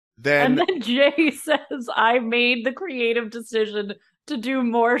scarves. Then And then Jay says, I made the creative decision to do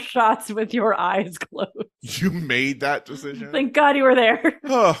more shots with your eyes closed. you made that decision. Thank God you were there.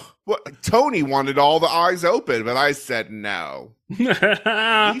 Oh, what? Tony wanted all the eyes open, but I said no.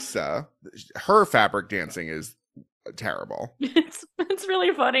 Lisa, her fabric dancing is terrible. It's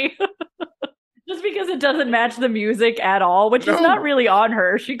really funny. Just because it doesn't match the music at all, which is No. not really on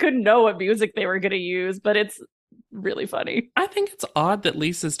her. She couldn't know what music they were going to use, but it's really funny. I think it's odd that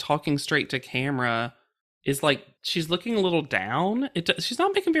Lisa's talking straight to camera is like, she's looking a little down. She's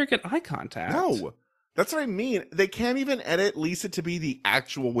not making very good eye contact. No, that's what I mean. They can't even edit Lisa to be the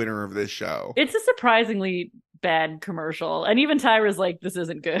actual winner of this show. It's a surprisingly bad commercial. And even Tyra's like, this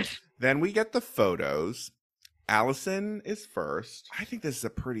isn't good. Then we get the photos. Allison is first. I think this is a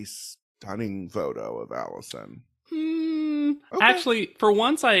pretty stunning photo of Allison. Okay. Actually, for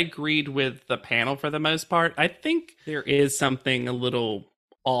once, I agreed with the panel for the most part. I think there is something a little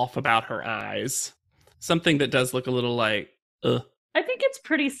off about her eyes. Something that does look a little like, ugh. I think it's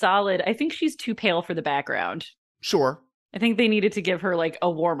pretty solid. I think she's too pale for the background. Sure. I think they needed to give her like a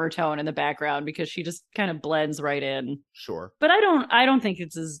warmer tone in the background because she just kind of blends right in. Sure. But I don't think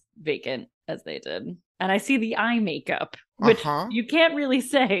it's as vacant as they did. And I see the eye makeup, which you can't really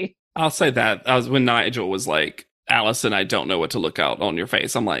say. I'll say that. When Nigel was like, Allison, I don't know what to look out on your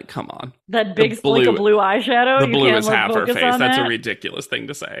face. I'm like, come on. That big The blue- like a blue eyeshadow. The you blue can't, is like, half her focus face. on That's a that? ridiculous thing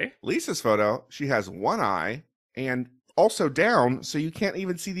to say. Lisa's photo, she has one eye and also down, so you can't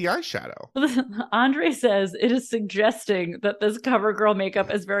even see the eyeshadow. Andre says it is suggesting that this cover girl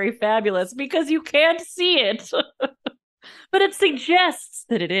makeup is very fabulous because you can't see it. But it suggests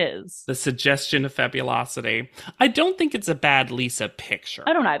that it is. The suggestion of fabulosity. I don't think it's a bad Lisa picture.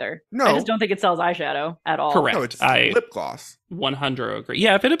 I don't either. No. I just don't think it sells eyeshadow at all. Correct. No, it's I- lip gloss. 100 agree.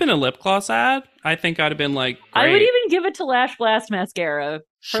 Yeah, if it had been a lip gloss ad, I think I'd have been like, great. I would even give it to Lash Blast mascara. Her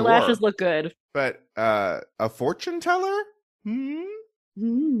Sure. lashes look good. But a fortune teller?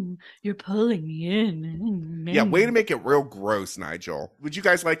 You're pulling me in. Yeah, way to make it real gross, Nigel. Would you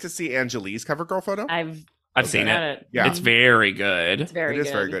guys like to see Angelique's cover girl photo? I've seen got it. it. Yeah. It's very good. It's very It is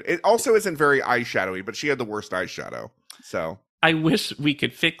very good. It also isn't very eyeshadowy, but she had the worst eyeshadow. So I wish we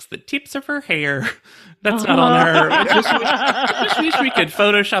could fix the tips of her hair. That's not on her. I just wish we could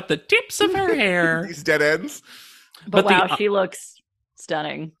Photoshop the tips of her hair. these dead ends. But But the- wow, she looks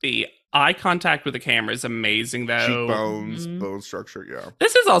stunning. The eye contact with the camera is amazing, though. Cheekbones, Mhm. bone structure, yeah.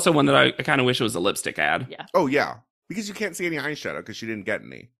 This is also one that I kind of wish it was a lipstick ad. Yeah. Oh, yeah. Because you can't see any eyeshadow because she didn't get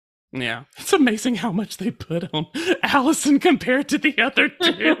any. Yeah. It's amazing how much they put on Allison compared to the other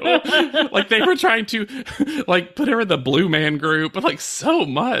two. Like they were trying to like put her in the Blue Man group, but like so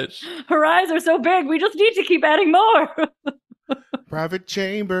much. Her eyes are so big. We just need to keep adding more. Private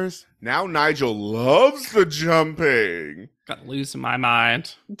chambers. Now Nigel loves the jumping. Got losing my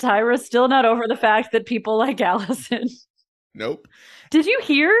mind. Tyra's still not over the fact that people like Allison. Nope. Did you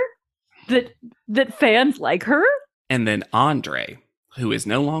hear that fans like her? And then Andre, who is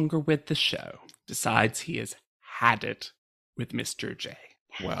no longer with the show, decides he has had it with Mr. J.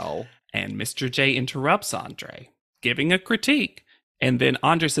 Well, And Mr. J interrupts Andre, giving a critique. And then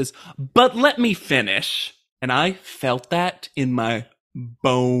Andre says, but let me finish. And I felt that in my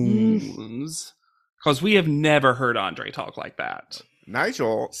bones. Because we have never heard Andre talk like that.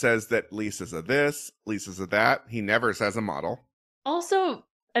 Nigel says that Lisa's a this, Lisa's a that. He never says a model. Also,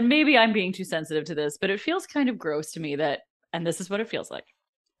 and maybe I'm being too sensitive to this, but it feels kind of gross to me that, and this is what it feels like,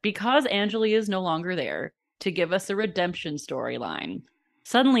 because Anjali is no longer there to give us a redemption storyline,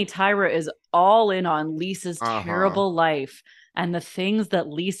 suddenly Tyra is all in on Lisa's terrible life and the things that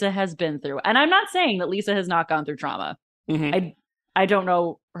Lisa has been through. And I'm not saying that Lisa has not gone through trauma. Mm-hmm. I don't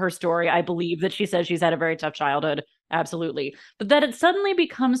know her story. I believe that she says she's had a very tough childhood. Absolutely. But that it suddenly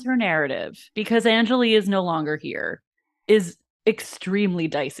becomes her narrative because Anjali is no longer here is extremely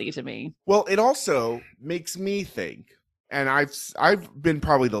dicey to me. Well, it also makes me think, and I've been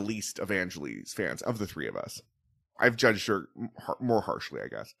probably the least of Anjali's fans of the three of us. I've judged her more harshly, I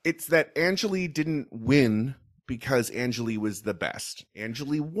guess. It's that Anjali didn't win because Anjali was the best.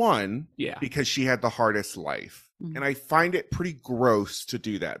 Anjali won because she had the hardest life. Mm-hmm. And I find it pretty gross to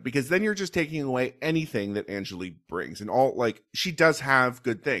do that because then you're just taking away anything that Anjali brings. And all, like, she does have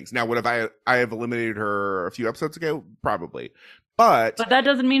good things. Now, would I have eliminated her a few episodes ago? Probably. But that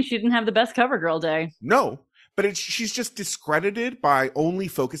doesn't mean she didn't have the best cover girl day. No. But she's just discredited by only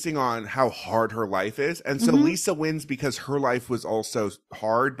focusing on how hard her life is. And so Lisa wins because her life was also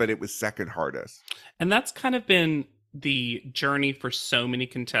hard, but it was second hardest. And that's kind of been the journey for so many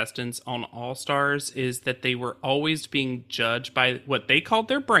contestants on All Stars, is that they were always being judged by what they called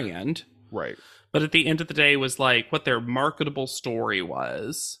their brand. Right. But at the end of the day was like what their marketable story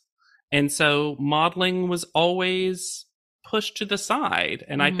was. And so modeling was always pushed to the side.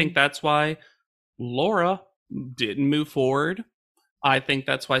 And I think that's why Laura didn't move forward. I think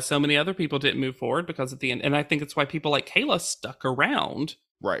that's why so many other people didn't move forward, because at the end, and I think it's why people like Kayla stuck around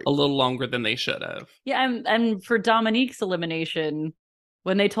a little longer than they should have. Yeah, and for Dominique's elimination,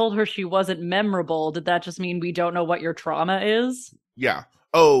 when they told her she wasn't memorable, did that just mean we don't know what your trauma is? Yeah.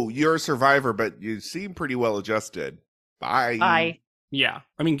 Oh, you're a survivor, but you seem pretty well adjusted. Bye. Bye. Yeah.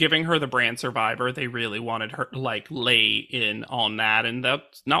 I mean, giving her the brand survivor, they really wanted her to like lay in on that, and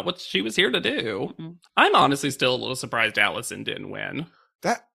that's not what she was here to do. Mm-hmm. I'm honestly still a little surprised Allison didn't win.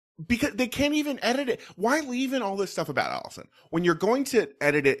 Because they can't even edit it. Why leave in all this stuff about Allison? When you're going to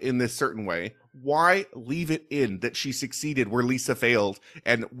edit it in this certain way, why leave it in that she succeeded where Lisa failed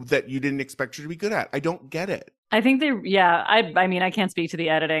and that you didn't expect her to be good at? I don't get it. I think I mean, I can't speak to the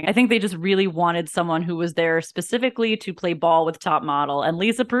editing. I think they just really wanted someone who was there specifically to play ball with Top Model, and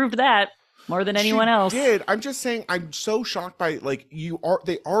Lisa proved that more than anyone else. Did. I'm just saying, I'm so shocked by, like,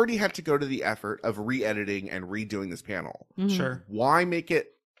 they already had to go to the effort of re-editing and redoing this panel. Mm-hmm. Sure. Why make it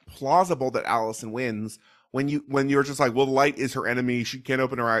plausible that Allison wins when you're just like, well, the light is her enemy, she can't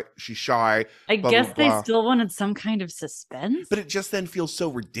open her eye, she's shy. I guess they still wanted some kind of suspense, but it just then feels so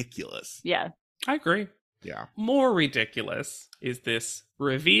ridiculous. Yeah, I agree. Yeah. More ridiculous is this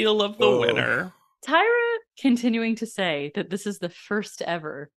reveal of the winner. Tyra continuing to say that this is the first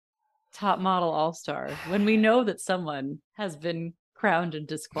ever Top Model All-Star when we know that someone has been crowned and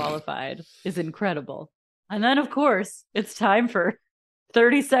disqualified is incredible. And then, of course, it's time for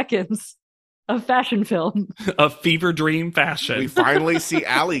 30 seconds of fashion film. Of fever dream fashion. We finally see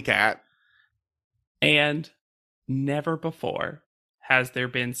Alley Cat. And never before has there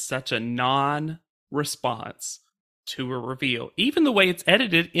been such a non-response to a reveal. Even the way it's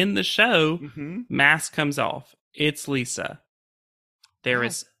edited in the show, mask comes off. It's Lisa. There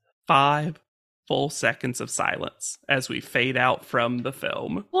is 5 full seconds of silence as we fade out from the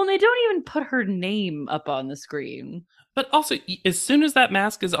film. Well, they don't even put her name up on the screen. But also, as soon as that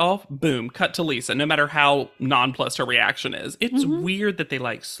mask is off, boom, cut to Lisa, no matter how nonplussed her reaction is. It's weird that they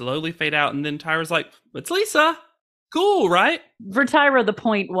like slowly fade out, and then Tyra's like, it's Lisa. Cool, right? For Tyra, the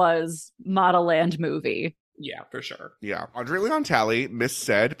point was Model Land movie. Yeah, for sure. Yeah. Audrey Leon Talley, Miss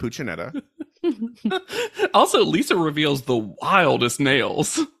Said Puccinetta. Also, Lisa reveals the wildest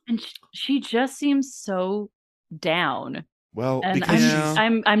nails. And she just seems so down. Well, and because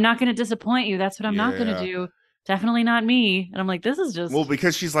I'm not going to disappoint you. That's what I'm not going to do. Definitely not me. And I'm like, this is just... Well,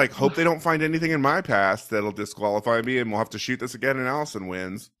 because she's like, hope they don't find anything in my past that'll disqualify me and we'll have to shoot this again and Allison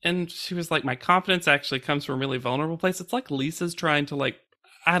wins. And she was like, my confidence actually comes from a really vulnerable place. It's like Lisa's trying to like,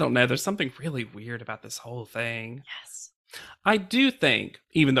 I don't know. There's something really weird about this whole thing. Yes. I do think,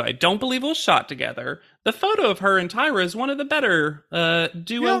 even though I don't believe it was shot together, the photo of her and Tyra is one of the better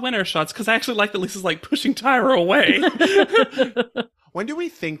duo winner shots, because I actually like that Lisa's like pushing Tyra away. When do we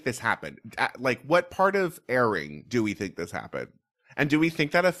think this happened? Like, what part of airing do we think this happened? And do we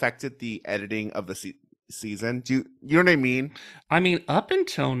think that affected the editing of the season? Do you know what I mean? I mean, up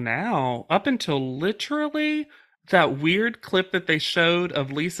until now, up until literally that weird clip that they showed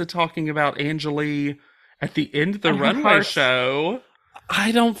of Lisa talking about Anjali at the end of the runway show,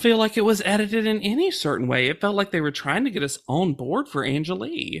 I don't feel like it was edited in any certain way. It felt like they were trying to get us on board for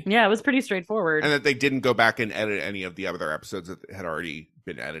Anjali. Yeah, it was pretty straightforward. And that they didn't go back and edit any of the other episodes that had already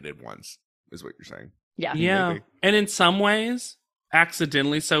been edited once, is what you're saying. Yeah. Yeah. Maybe. And in some ways,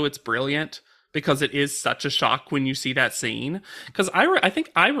 accidentally so, it's brilliant, because it is such a shock when you see that scene. Because I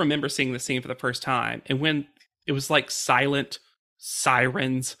think I remember seeing the scene for the first time, and when it was like silent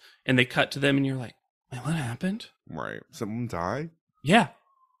sirens and they cut to them and you're like, wait, what happened? Right. Someone died? Yeah,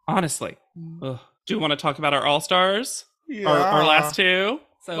 honestly. Ugh. Do you want to talk about our All-Stars? Yeah. Our last two?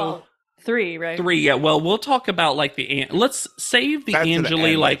 So Well, 3, right? 3, yeah. Well, we'll talk about like let's save the That's to the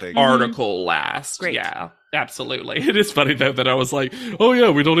Anjali end, like I think. article last. Great. Yeah, absolutely. It is funny though that I was like, oh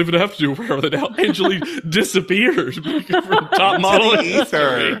yeah, we don't even have to do her now. Anjali disappeared from top model the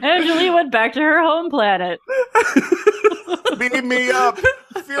ether. Anjali went back to her home planet. Beam me up,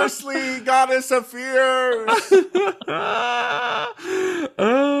 fiercely, goddess of fears.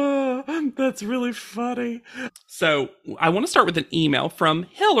 Oh, that's really funny. So I want to start with an email from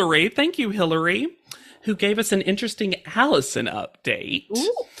Hillary. Thank you, Hillary, who gave us an interesting Allison update.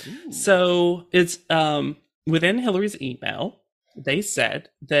 Ooh. So it's within Hillary's email, they said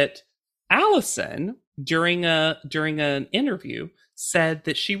that Allison, during an interview, said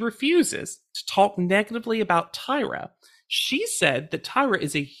that she refuses to talk negatively about Tyra. She said that Tyra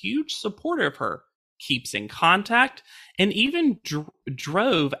is a huge supporter of her, keeps in contact, and even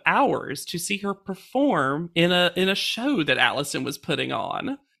drove hours to see her perform in a show that Allison was putting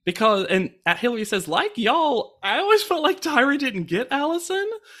on. Because, and Hillary says, like y'all, I always felt like Tyra didn't get Allison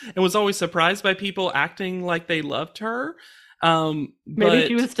and was always surprised by people acting like they loved her. Maybe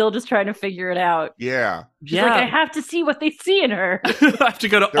she was still just trying to figure it out. Yeah. She's like, I have to see what they see in her. I have to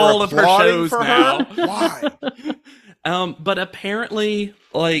go to They're all of her applauding shows for now. her? Why? But apparently,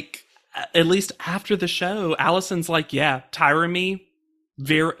 like, at least after the show, Allison's like, yeah, Tyra and me,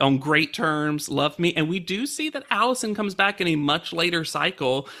 very on great terms, love me. And we do see that Allison comes back in a much later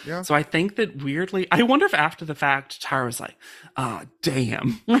cycle. Yeah. So I think that weirdly, I wonder if after the fact, Tyra was like, oh,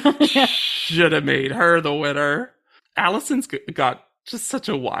 damn, should have made her the winner. Allison's got just such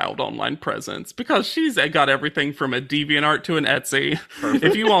a wild online presence because she's got everything from a DeviantArt to an Etsy. Perfect.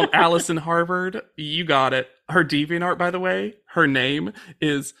 If you want Allison Harvard, you got it. Her DeviantArt, by the way, her name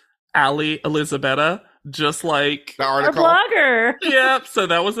is Ali Elizabetta, just like The Our article. blogger. Yep. So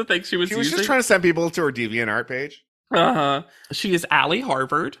that was the thing she was She was using. just trying to send people to her DeviantArt page. She is Ali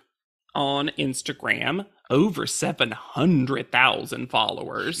Harvard on Instagram, over 700,000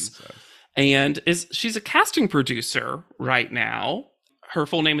 followers. Jesus. And she's a casting producer right now. Her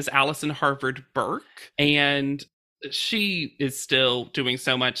full name is Allison Harvard Burke, and she is still doing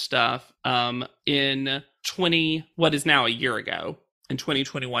so much stuff. In what is now a year ago, in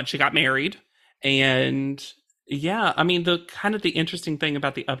 2021, she got married. And yeah, I mean, the interesting thing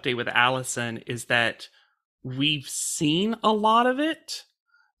about the update with Allison is that we've seen a lot of it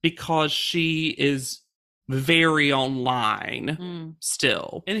because she is very online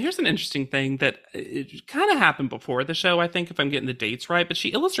still. And here's an interesting thing that it kind of happened before the show, I think, if I'm getting the dates right, but she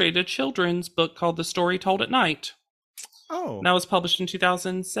illustrated a children's book called The Story Told at Night. Oh. That was published in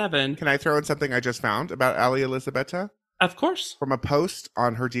 2007. Can I throw in something I just found about Ali Elizabetta? Of course. From a post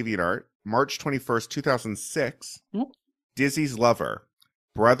on her DeviantArt, March 21st, 2006. Dizzy's lover.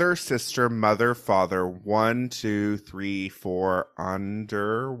 Brother, sister, mother, father, 1, 2, 3, 4,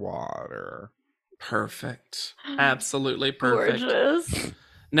 underwater. Perfect. Absolutely perfect. Gorgeous.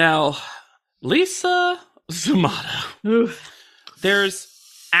 Now, Lisa D'Amato. Oof. There's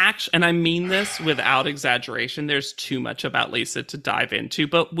and I mean this without exaggeration, there's too much about Lisa to dive into,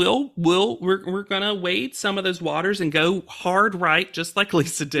 but we're gonna wade some of those waters and go hard right, just like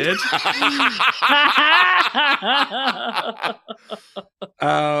Lisa did.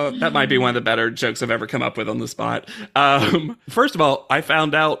 That might be one of the better jokes I've ever come up with on the spot. First of all, I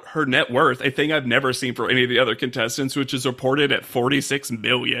found out her net worth, a thing I've never seen for any of the other contestants, which is reported at $46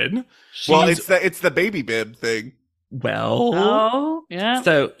 million. Well, it's the baby bib thing. Well, oh, yeah.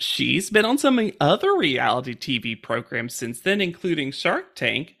 So she's been on some other reality TV programs since then, including Shark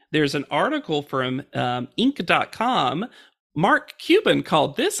Tank. There's an article from Inc.com. Mark Cuban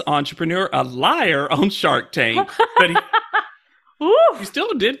called this entrepreneur a liar on Shark Tank, but Woo! You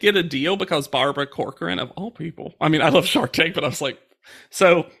still did get a deal because Barbara Corcoran, of all people. I mean, I love Shark Tank, but I was like,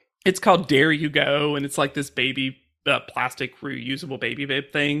 so it's called Dare You Go, and it's like this baby plastic reusable baby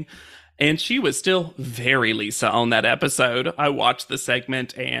bib thing. And she was still very Lisa on that episode. I watched the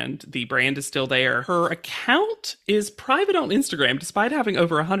segment and the brand is still there. Her account is private on Instagram despite having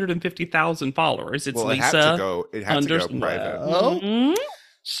over 150,000 followers. It's Lisa. It had to go private. Mm-hmm.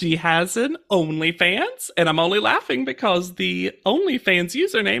 She has an OnlyFans, and I'm only laughing because the OnlyFans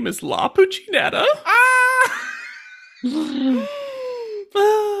username is La Puccinetta.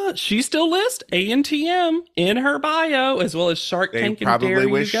 She still lists ANTM in her bio, as well as Shark Tank and Dare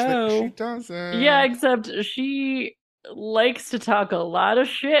You Go. She doesn't. Yeah, except she likes to talk a lot of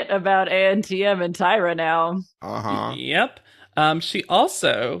shit about ANTM and Tyra now. Uh-huh. Yep. She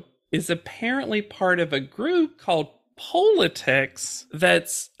also is apparently part of a group called Politics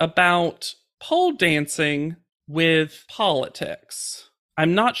that's about pole dancing with politics.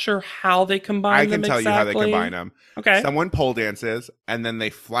 I'm not sure how they combine them exactly. I can tell you how they combine them. Okay. Someone pole dances, and then they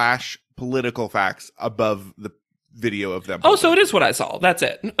flash political facts above the video of them. Oh, so it is what I saw. That's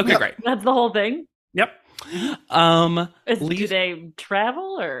it. Okay, great. That's the whole thing? Yep. Do they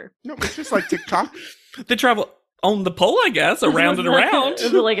travel or? No, it's just like TikTok. They travel on the pole, I guess, around and around.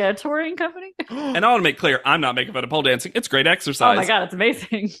 Is it like a touring company? And I want to make clear, I'm not making fun of pole dancing. It's great exercise. Oh my God, it's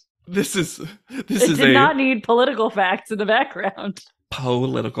amazing. This is it did not need political facts in the background.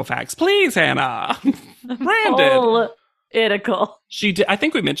 Political facts, please, Hannah. Branded. Political. She did. I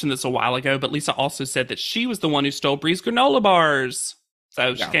think we mentioned this a while ago, but Lisa also said that she was the one who stole Bree's granola bars.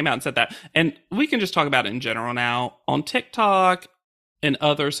 So she came out and said that. And we can just talk about it in general now. On TikTok and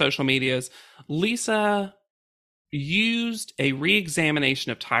other social medias, Lisa used a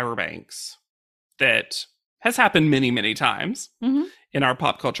re-examination of Tyra Banks that has happened many, many times in our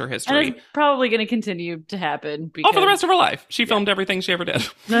pop culture history. And it's probably going to continue to happen. For the rest of her life. She filmed everything she ever did.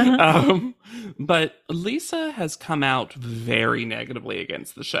 But Lisa has come out very negatively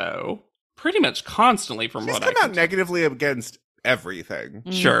against the show. Pretty much constantly from She's what come out negatively against everything.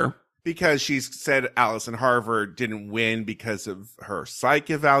 Sure. Because she's said Allison Harvard didn't win because of her psych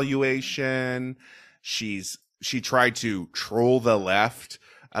evaluation. She tried to troll the left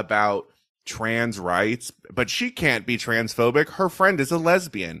about trans rights, but she can't be transphobic. Her friend is a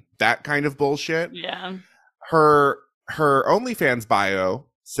lesbian. That kind of bullshit. Yeah. Her OnlyFans bio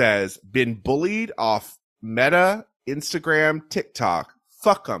says, been bullied off Meta, Instagram, TikTok.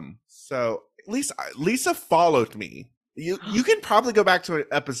 Fuck 'em. So Lisa followed me. You can probably go back to an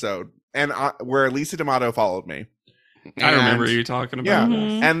episode where Lisa D'Amato followed me. I remember you talking about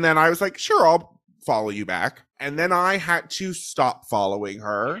this. And then I was like, sure, I'll follow you back. And then I had to stop following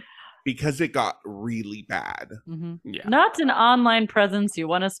her because it got really bad. Yeah. Not an online presence you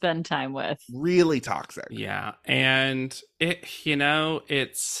want to spend time with. Really toxic. Yeah. And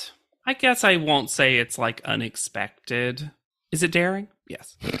it's, I guess I won't say it's like unexpected. Is it daring?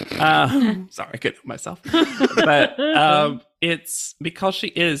 Yes. Sorry, I couldn't help myself. But it's because she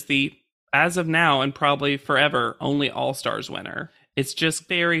is the, as of now and probably forever, only All-Stars winner. It's just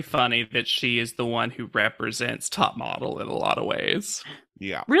very funny that she is the one who represents Top Model in a lot of ways.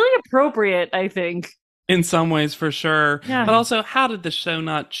 Yeah. Really appropriate, I think. In some ways, for sure. Yeah. But also, how did the show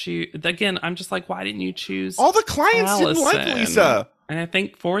not choose? Again, I'm just like, why didn't you choose all the clients Allison? didn't like Lisa. And I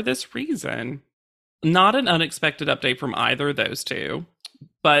think for this reason, not an unexpected update from either of those two,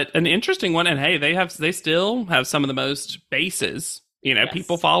 but an interesting one. And hey, they still have some of the most bases,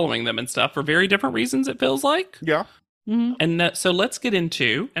 people following them and stuff for very different reasons, it feels like. Yeah. And so let's get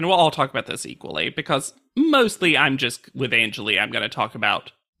into, and we'll all talk about this equally, because mostly I'm just with Anjali, I'm going to talk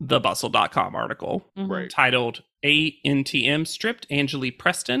about the Bustle.com article titled ANTM stripped Anjali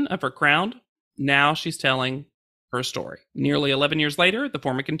Preston of her crown. Now she's telling her story. Nearly 11 years later, the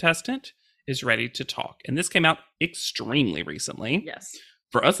former contestant is ready to talk. And this came out extremely recently. Yes.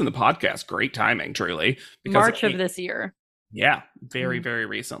 For us in the podcast, great timing, truly. March of this year. Yeah, very, very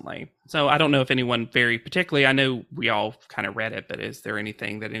recently. So I don't know if anyone very particularly, I know we all kind of read it, but is there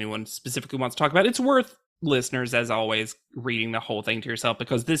anything that anyone specifically wants to talk about? It's worth, listeners, as always, reading the whole thing to yourself,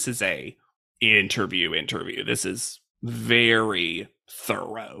 because this is a interview. This is very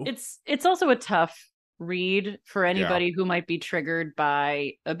thorough. It's also a tough read for anybody who might be triggered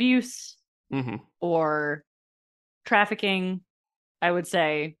by abuse or trafficking, I would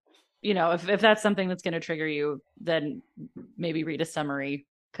say. If that's something that's going to trigger you, then maybe read a summary,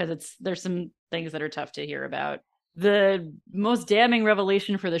 because there's some things that are tough to hear about. The most damning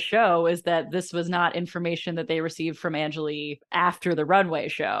revelation for the show is that this was not information that they received from Anjali after the runway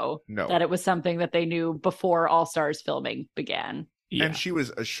show. No. That it was something that they knew before All Stars filming began. Yeah. And she was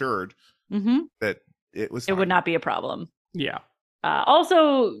assured that it was fine. It would not be a problem. Yeah.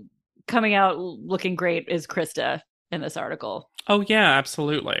 Also coming out looking great is Krista in this article. Oh, yeah,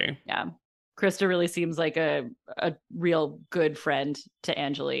 absolutely. Yeah. Krista really seems like a real good friend to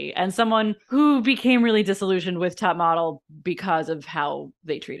Anjali and someone who became really disillusioned with Top Model because of how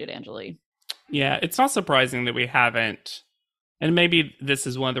they treated Anjali. Yeah, it's not surprising that we haven't. And maybe this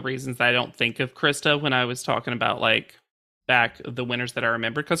is one of the reasons that I don't think of Krista when I was talking about like back the winners that I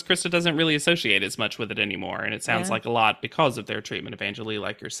remember, because Krista doesn't really associate as much with it anymore. And it sounds like a lot because of their treatment of Anjali,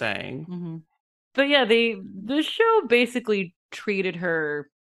 like you're saying. Mm-hmm. But yeah, the show basically treated her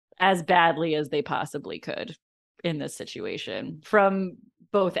as badly as they possibly could in this situation from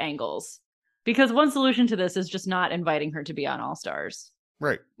both angles. Because one solution to this is just not inviting her to be on All Stars.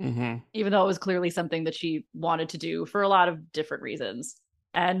 Right. Mm-hmm. Even though it was clearly something that she wanted to do for a lot of different reasons.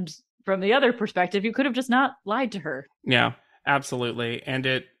 And from the other perspective, you could have just not lied to her. Yeah, absolutely.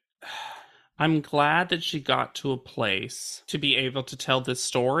 And I'm glad that she got to a place to be able to tell this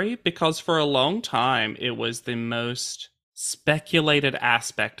story, because for a long time, it was the most speculated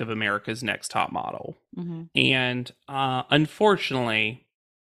aspect of America's Next Top Model. Mm-hmm. And unfortunately,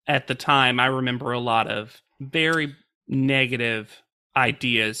 at the time, I remember a lot of very negative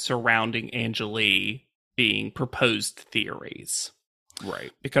ideas surrounding Anjali being proposed theories.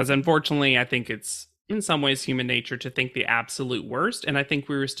 Right. Because unfortunately, I think it's in some ways human nature to think the absolute worst. And I think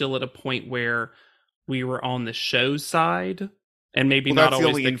we were still at a point where we were on the show's side and maybe not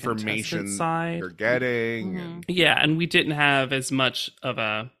always the information side you're getting. Mm-hmm. And... Yeah. And we didn't have as much of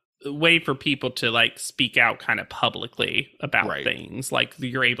a way for people to like speak out kind of publicly about things like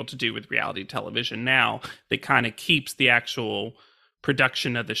you're able to do with reality television now, that kind of keeps the actual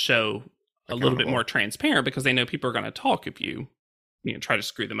production of the show a little bit more transparent, because they know people are going to talk if you try to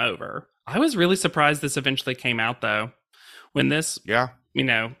screw them over. I was really surprised this eventually came out, though. When this,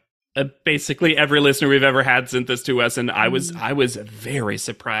 basically every listener we've ever had sent this to us, and I was very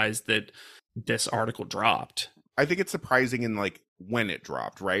surprised that this article dropped. I think it's surprising in like when it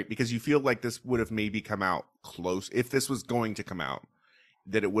dropped, right? Because you feel like this would have maybe come out close. If this was going to come out,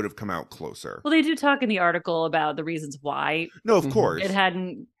 that it would have come out closer. Well, they do talk in the article about the reasons why. No, of course. It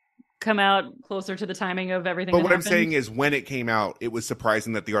hadn't come out closer to the timing of everything. But what I'm saying is when it came out, it was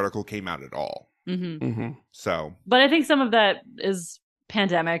surprising that the article came out at all. Mm-hmm. Mm-hmm. So, but I think some of that is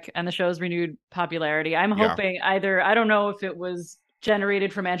pandemic and the show's renewed popularity. I'm hoping either, I don't know if it was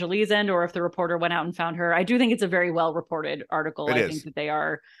generated from Anjali's end or if the reporter went out and found her. I do think it's a very well reported article. I think that they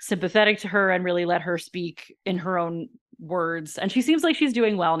are sympathetic to her and really let her speak in her own words. And she seems like she's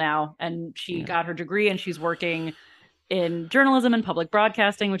doing well now. And she got her degree and she's working in journalism and public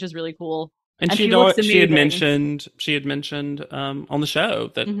broadcasting, which is really cool. And she had mentioned on the show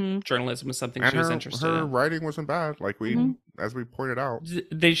that journalism was something she was interested in. Her writing wasn't bad, like as we pointed out.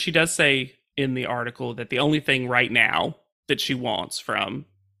 She does say in the article that the only thing right now that she wants from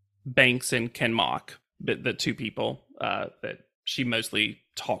Banks and Ken Mock, the two people that she mostly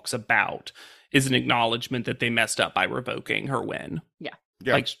talks about, is an acknowledgement that they messed up by revoking her win. Yeah.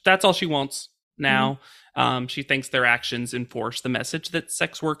 Like that's all she wants now. She thinks their actions enforce the message that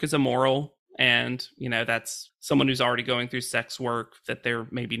sex work is immoral. And, that's someone who's already going through sex work that they're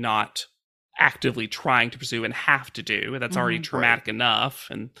maybe not actively trying to pursue and have to do. That's already traumatic enough.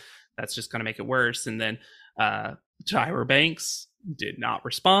 And that's just going to make it worse. And then Tyra Banks did not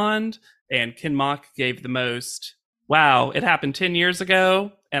respond. And Ken Mock gave the most, wow, it happened 10 years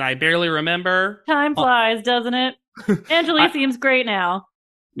ago. And I barely remember. Time flies, doesn't it? Anjali seems great now.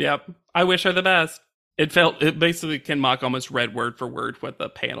 Yep. I wish her the best. It basically, Ken Mock almost read word for word what the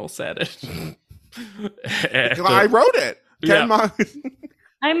panel said. I wrote it. Ken Mock.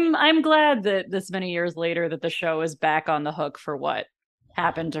 I'm glad that this many years later that the show is back on the hook for what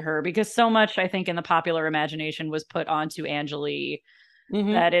happened to her, because so much, I think, in the popular imagination was put onto Anjali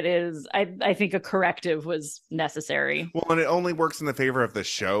that it is, I think a corrective was necessary. Well, and it only works in the favor of the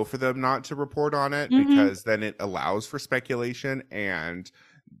show for them not to report on it, because then it allows for speculation and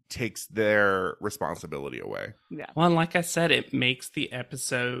takes their responsibility away. Yeah. Well, and like I said, it makes the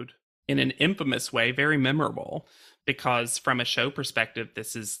episode in an infamous way very memorable, because from a show perspective,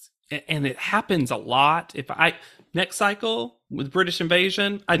 this is, and it happens a lot. Next cycle with British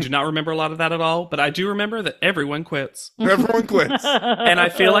Invasion, I do not remember a lot of that at all, but I do remember that everyone quits. Everyone quits. And I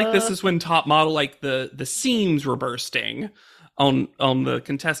feel like this is when Top Model, like the seams were bursting on the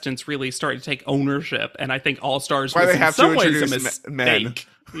contestants really started to take ownership. And I think All Stars was in some ways a mistake.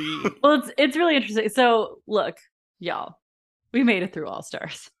 Well, it's really interesting. So look, y'all, we made it through All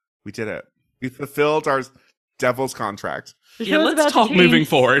Stars. We did it. We fulfilled our devil's contract. Yeah, let's talk moving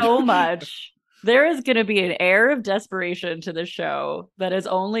forward. So much. There is going to be an air of desperation to the show that is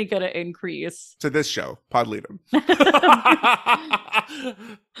only going to increase. To this show, Podleadum.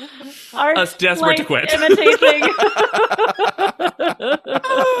 Us desperate to quit. Imitating.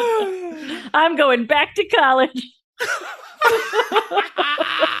 I'm going back to college.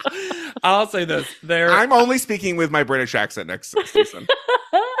 I'll say this. I'm only speaking with my British accent next season.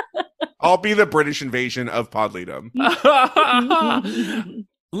 I'll be the British invasion of Podleadum.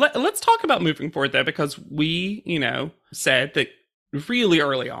 Let's talk about moving forward, though, because we, said that really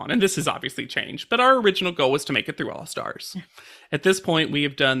early on, and this has obviously changed, but our original goal was to make it through All Stars. At this point, we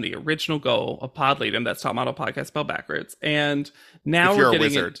have done the original goal of Podleadum, that's Top Model Podcast spelled backwards, and now If you're we're a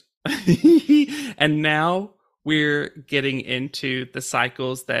getting wizard. and now we're getting into the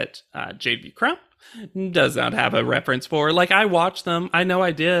cycles that JB Crump does not have a reference for. Like, I watched them. I know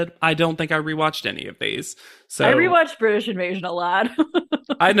I did. I don't think I rewatched any of these. So I rewatched British Invasion a lot.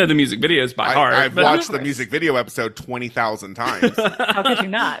 I know the music videos by heart. I've but- watched the music video episode 20,000 times. How could you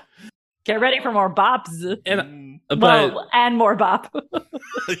not? Get ready for more bops. And, but Well, and more bop.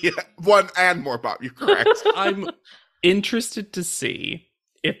 Yeah, one and more, Bob. You're correct. I'm interested to see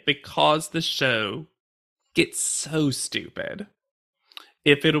if, because the show gets so stupid,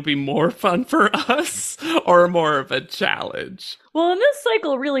 if it'll be more fun for us or more of a challenge. Well, and this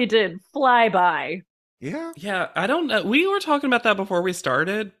cycle really did fly by. Yeah. Yeah, I don't know. We were talking about that before we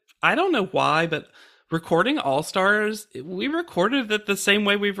started. I don't know why, but recording All Stars, we recorded it the same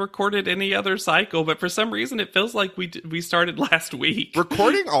way we've recorded any other cycle, but for some reason it feels like we started last week.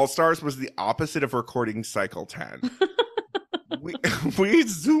 Recording All Stars was the opposite of recording Cycle 10. we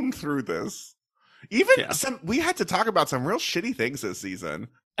zoomed through this. Even we had to talk about some real shitty things this season.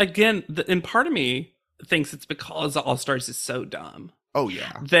 Again, and part of me thinks it's because All Stars is so dumb. Oh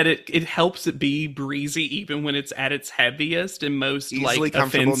yeah, that it helps it be breezy even when it's at its heaviest and most easily like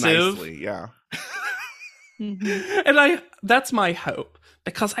comfortable, offensive. nicely, yeah. And that's my hope,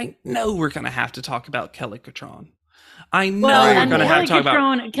 because I know we're gonna have to talk about Kelly Catron. I know we're gonna have to talk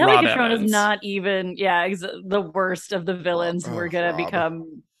about Kelly Rob Catron Evans. is not even the worst of the villains. We're gonna Rob.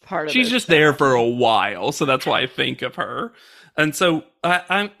 become part of. She's this just show. there for a while, so that's why I think of her. And so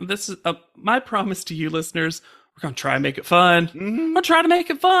this is my promise to you, listeners. We're gonna try and make it fun. Mm-hmm. We'll try to make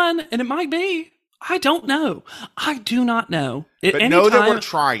it fun, and it might be. I don't know. I do not know. But know that we're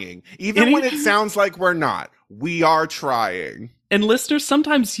trying. Even when it sounds like we're not, we are trying. And listeners,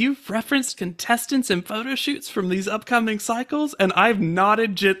 sometimes you've referenced contestants and photo shoots from these upcoming cycles, and I've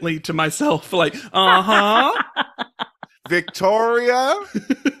nodded gently to myself like, uh-huh. Victoria?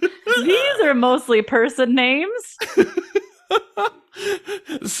 These are mostly person names.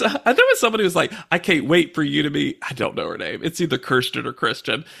 So, there was somebody who was like, I can't wait for you to be, I don't know her name. It's either Kirsten or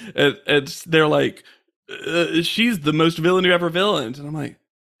Christian. And they're like, she's the most villain who ever villained. And I'm like,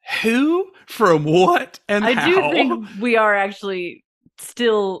 who? From what? And I how? do think we are actually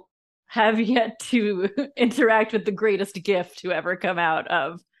still have yet to interact with the greatest gift to ever come out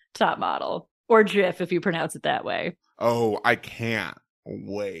of Top Model. Or GIF, if you pronounce it that way. Oh, I can't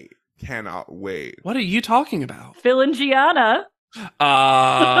wait. Cannot wait. What are you talking about? Phil and Gianna.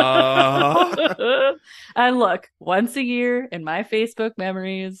 And look, once a year in my Facebook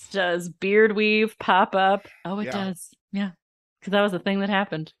memories, does Beard Weave pop up? Oh, it does. Yeah. Because that was the thing that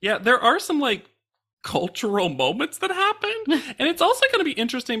happened. Yeah, there are some like cultural moments that happen. And it's also going to be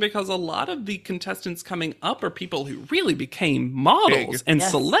interesting because a lot of the contestants coming up are people who really became models and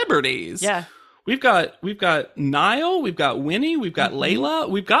celebrities. Yeah. We've got Niall, we've got Winnie, we've got Layla,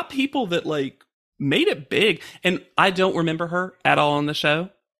 we've got people that like made it big. And I don't remember her at all on the show,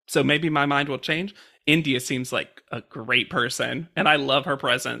 so maybe my mind will change. India seems like a great person, and I love her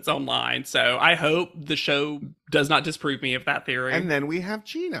presence online. So I hope the show does not disprove me of that theory. And then we have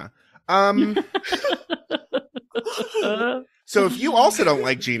Gina. So if you also don't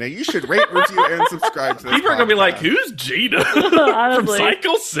like Gina, you should rate, review, and subscribe to this People are going to be like, podcast. who's Gina? From Honestly.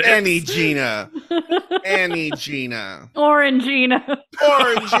 Cycle 6? Any Gina. Any Gina. Orange Gina.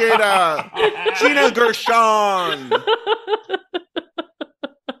 Orange Gina. Gina Gershon.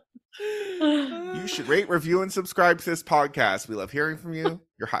 You should rate, review, and subscribe to this podcast. We love hearing from you,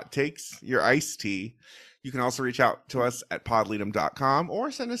 your hot takes, your iced tea. You can also reach out to us at podleadum.com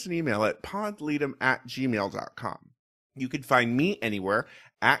or send us an email at podleadum@gmail.com. You can find me anywhere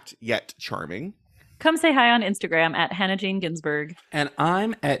at Yet Charming. Come say hi on Instagram at Hannah Jane Ginsburg. And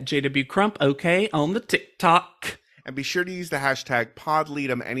I'm at JW Crump, okay, on the TikTok. And be sure to use the hashtag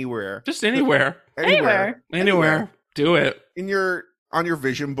podleadum anywhere. Just anywhere. Anywhere. Do it. On your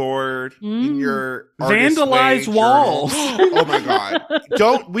vision board, in your vandalize walls. Oh my God.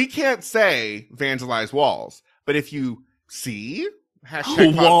 We can't say vandalize walls, but if you see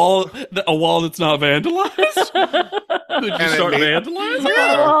Hashtag A wall that's not vandalized? Could you start vandalizing?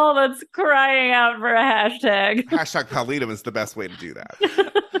 Yeah. A wall that's crying out for a hashtag. Hashtag Podleadum is the best way to do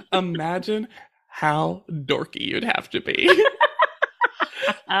that. Imagine how dorky you'd have to be.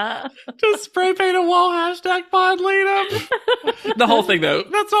 To spray paint a wall hashtag Podleadum. The whole thing, though.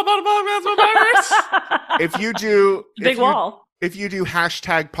 That's not Podleadum, that's what matters. If you do... Big wall. If you do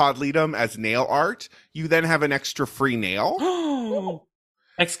hashtag Podleadum as nail art, you then have an extra free nail.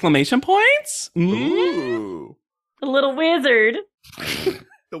 Exclamation points? Ooh. A little wizard.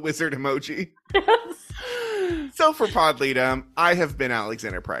 The wizard emoji. So for Podleadum, I have been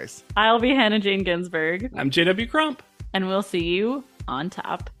Alexander Price. I'll be Hannah Jane Ginsburg. I'm JW Crump. And we'll see you on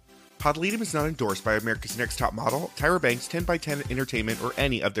top. Podleadum is not endorsed by America's Next Top Model, Tyra Banks, 10x10 Entertainment, or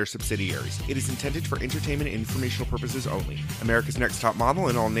any of their subsidiaries. It is intended for entertainment and informational purposes only. America's Next Top Model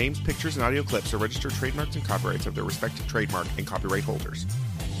and all names, pictures, and audio clips are registered trademarks and copyrights of their respective trademark and copyright holders.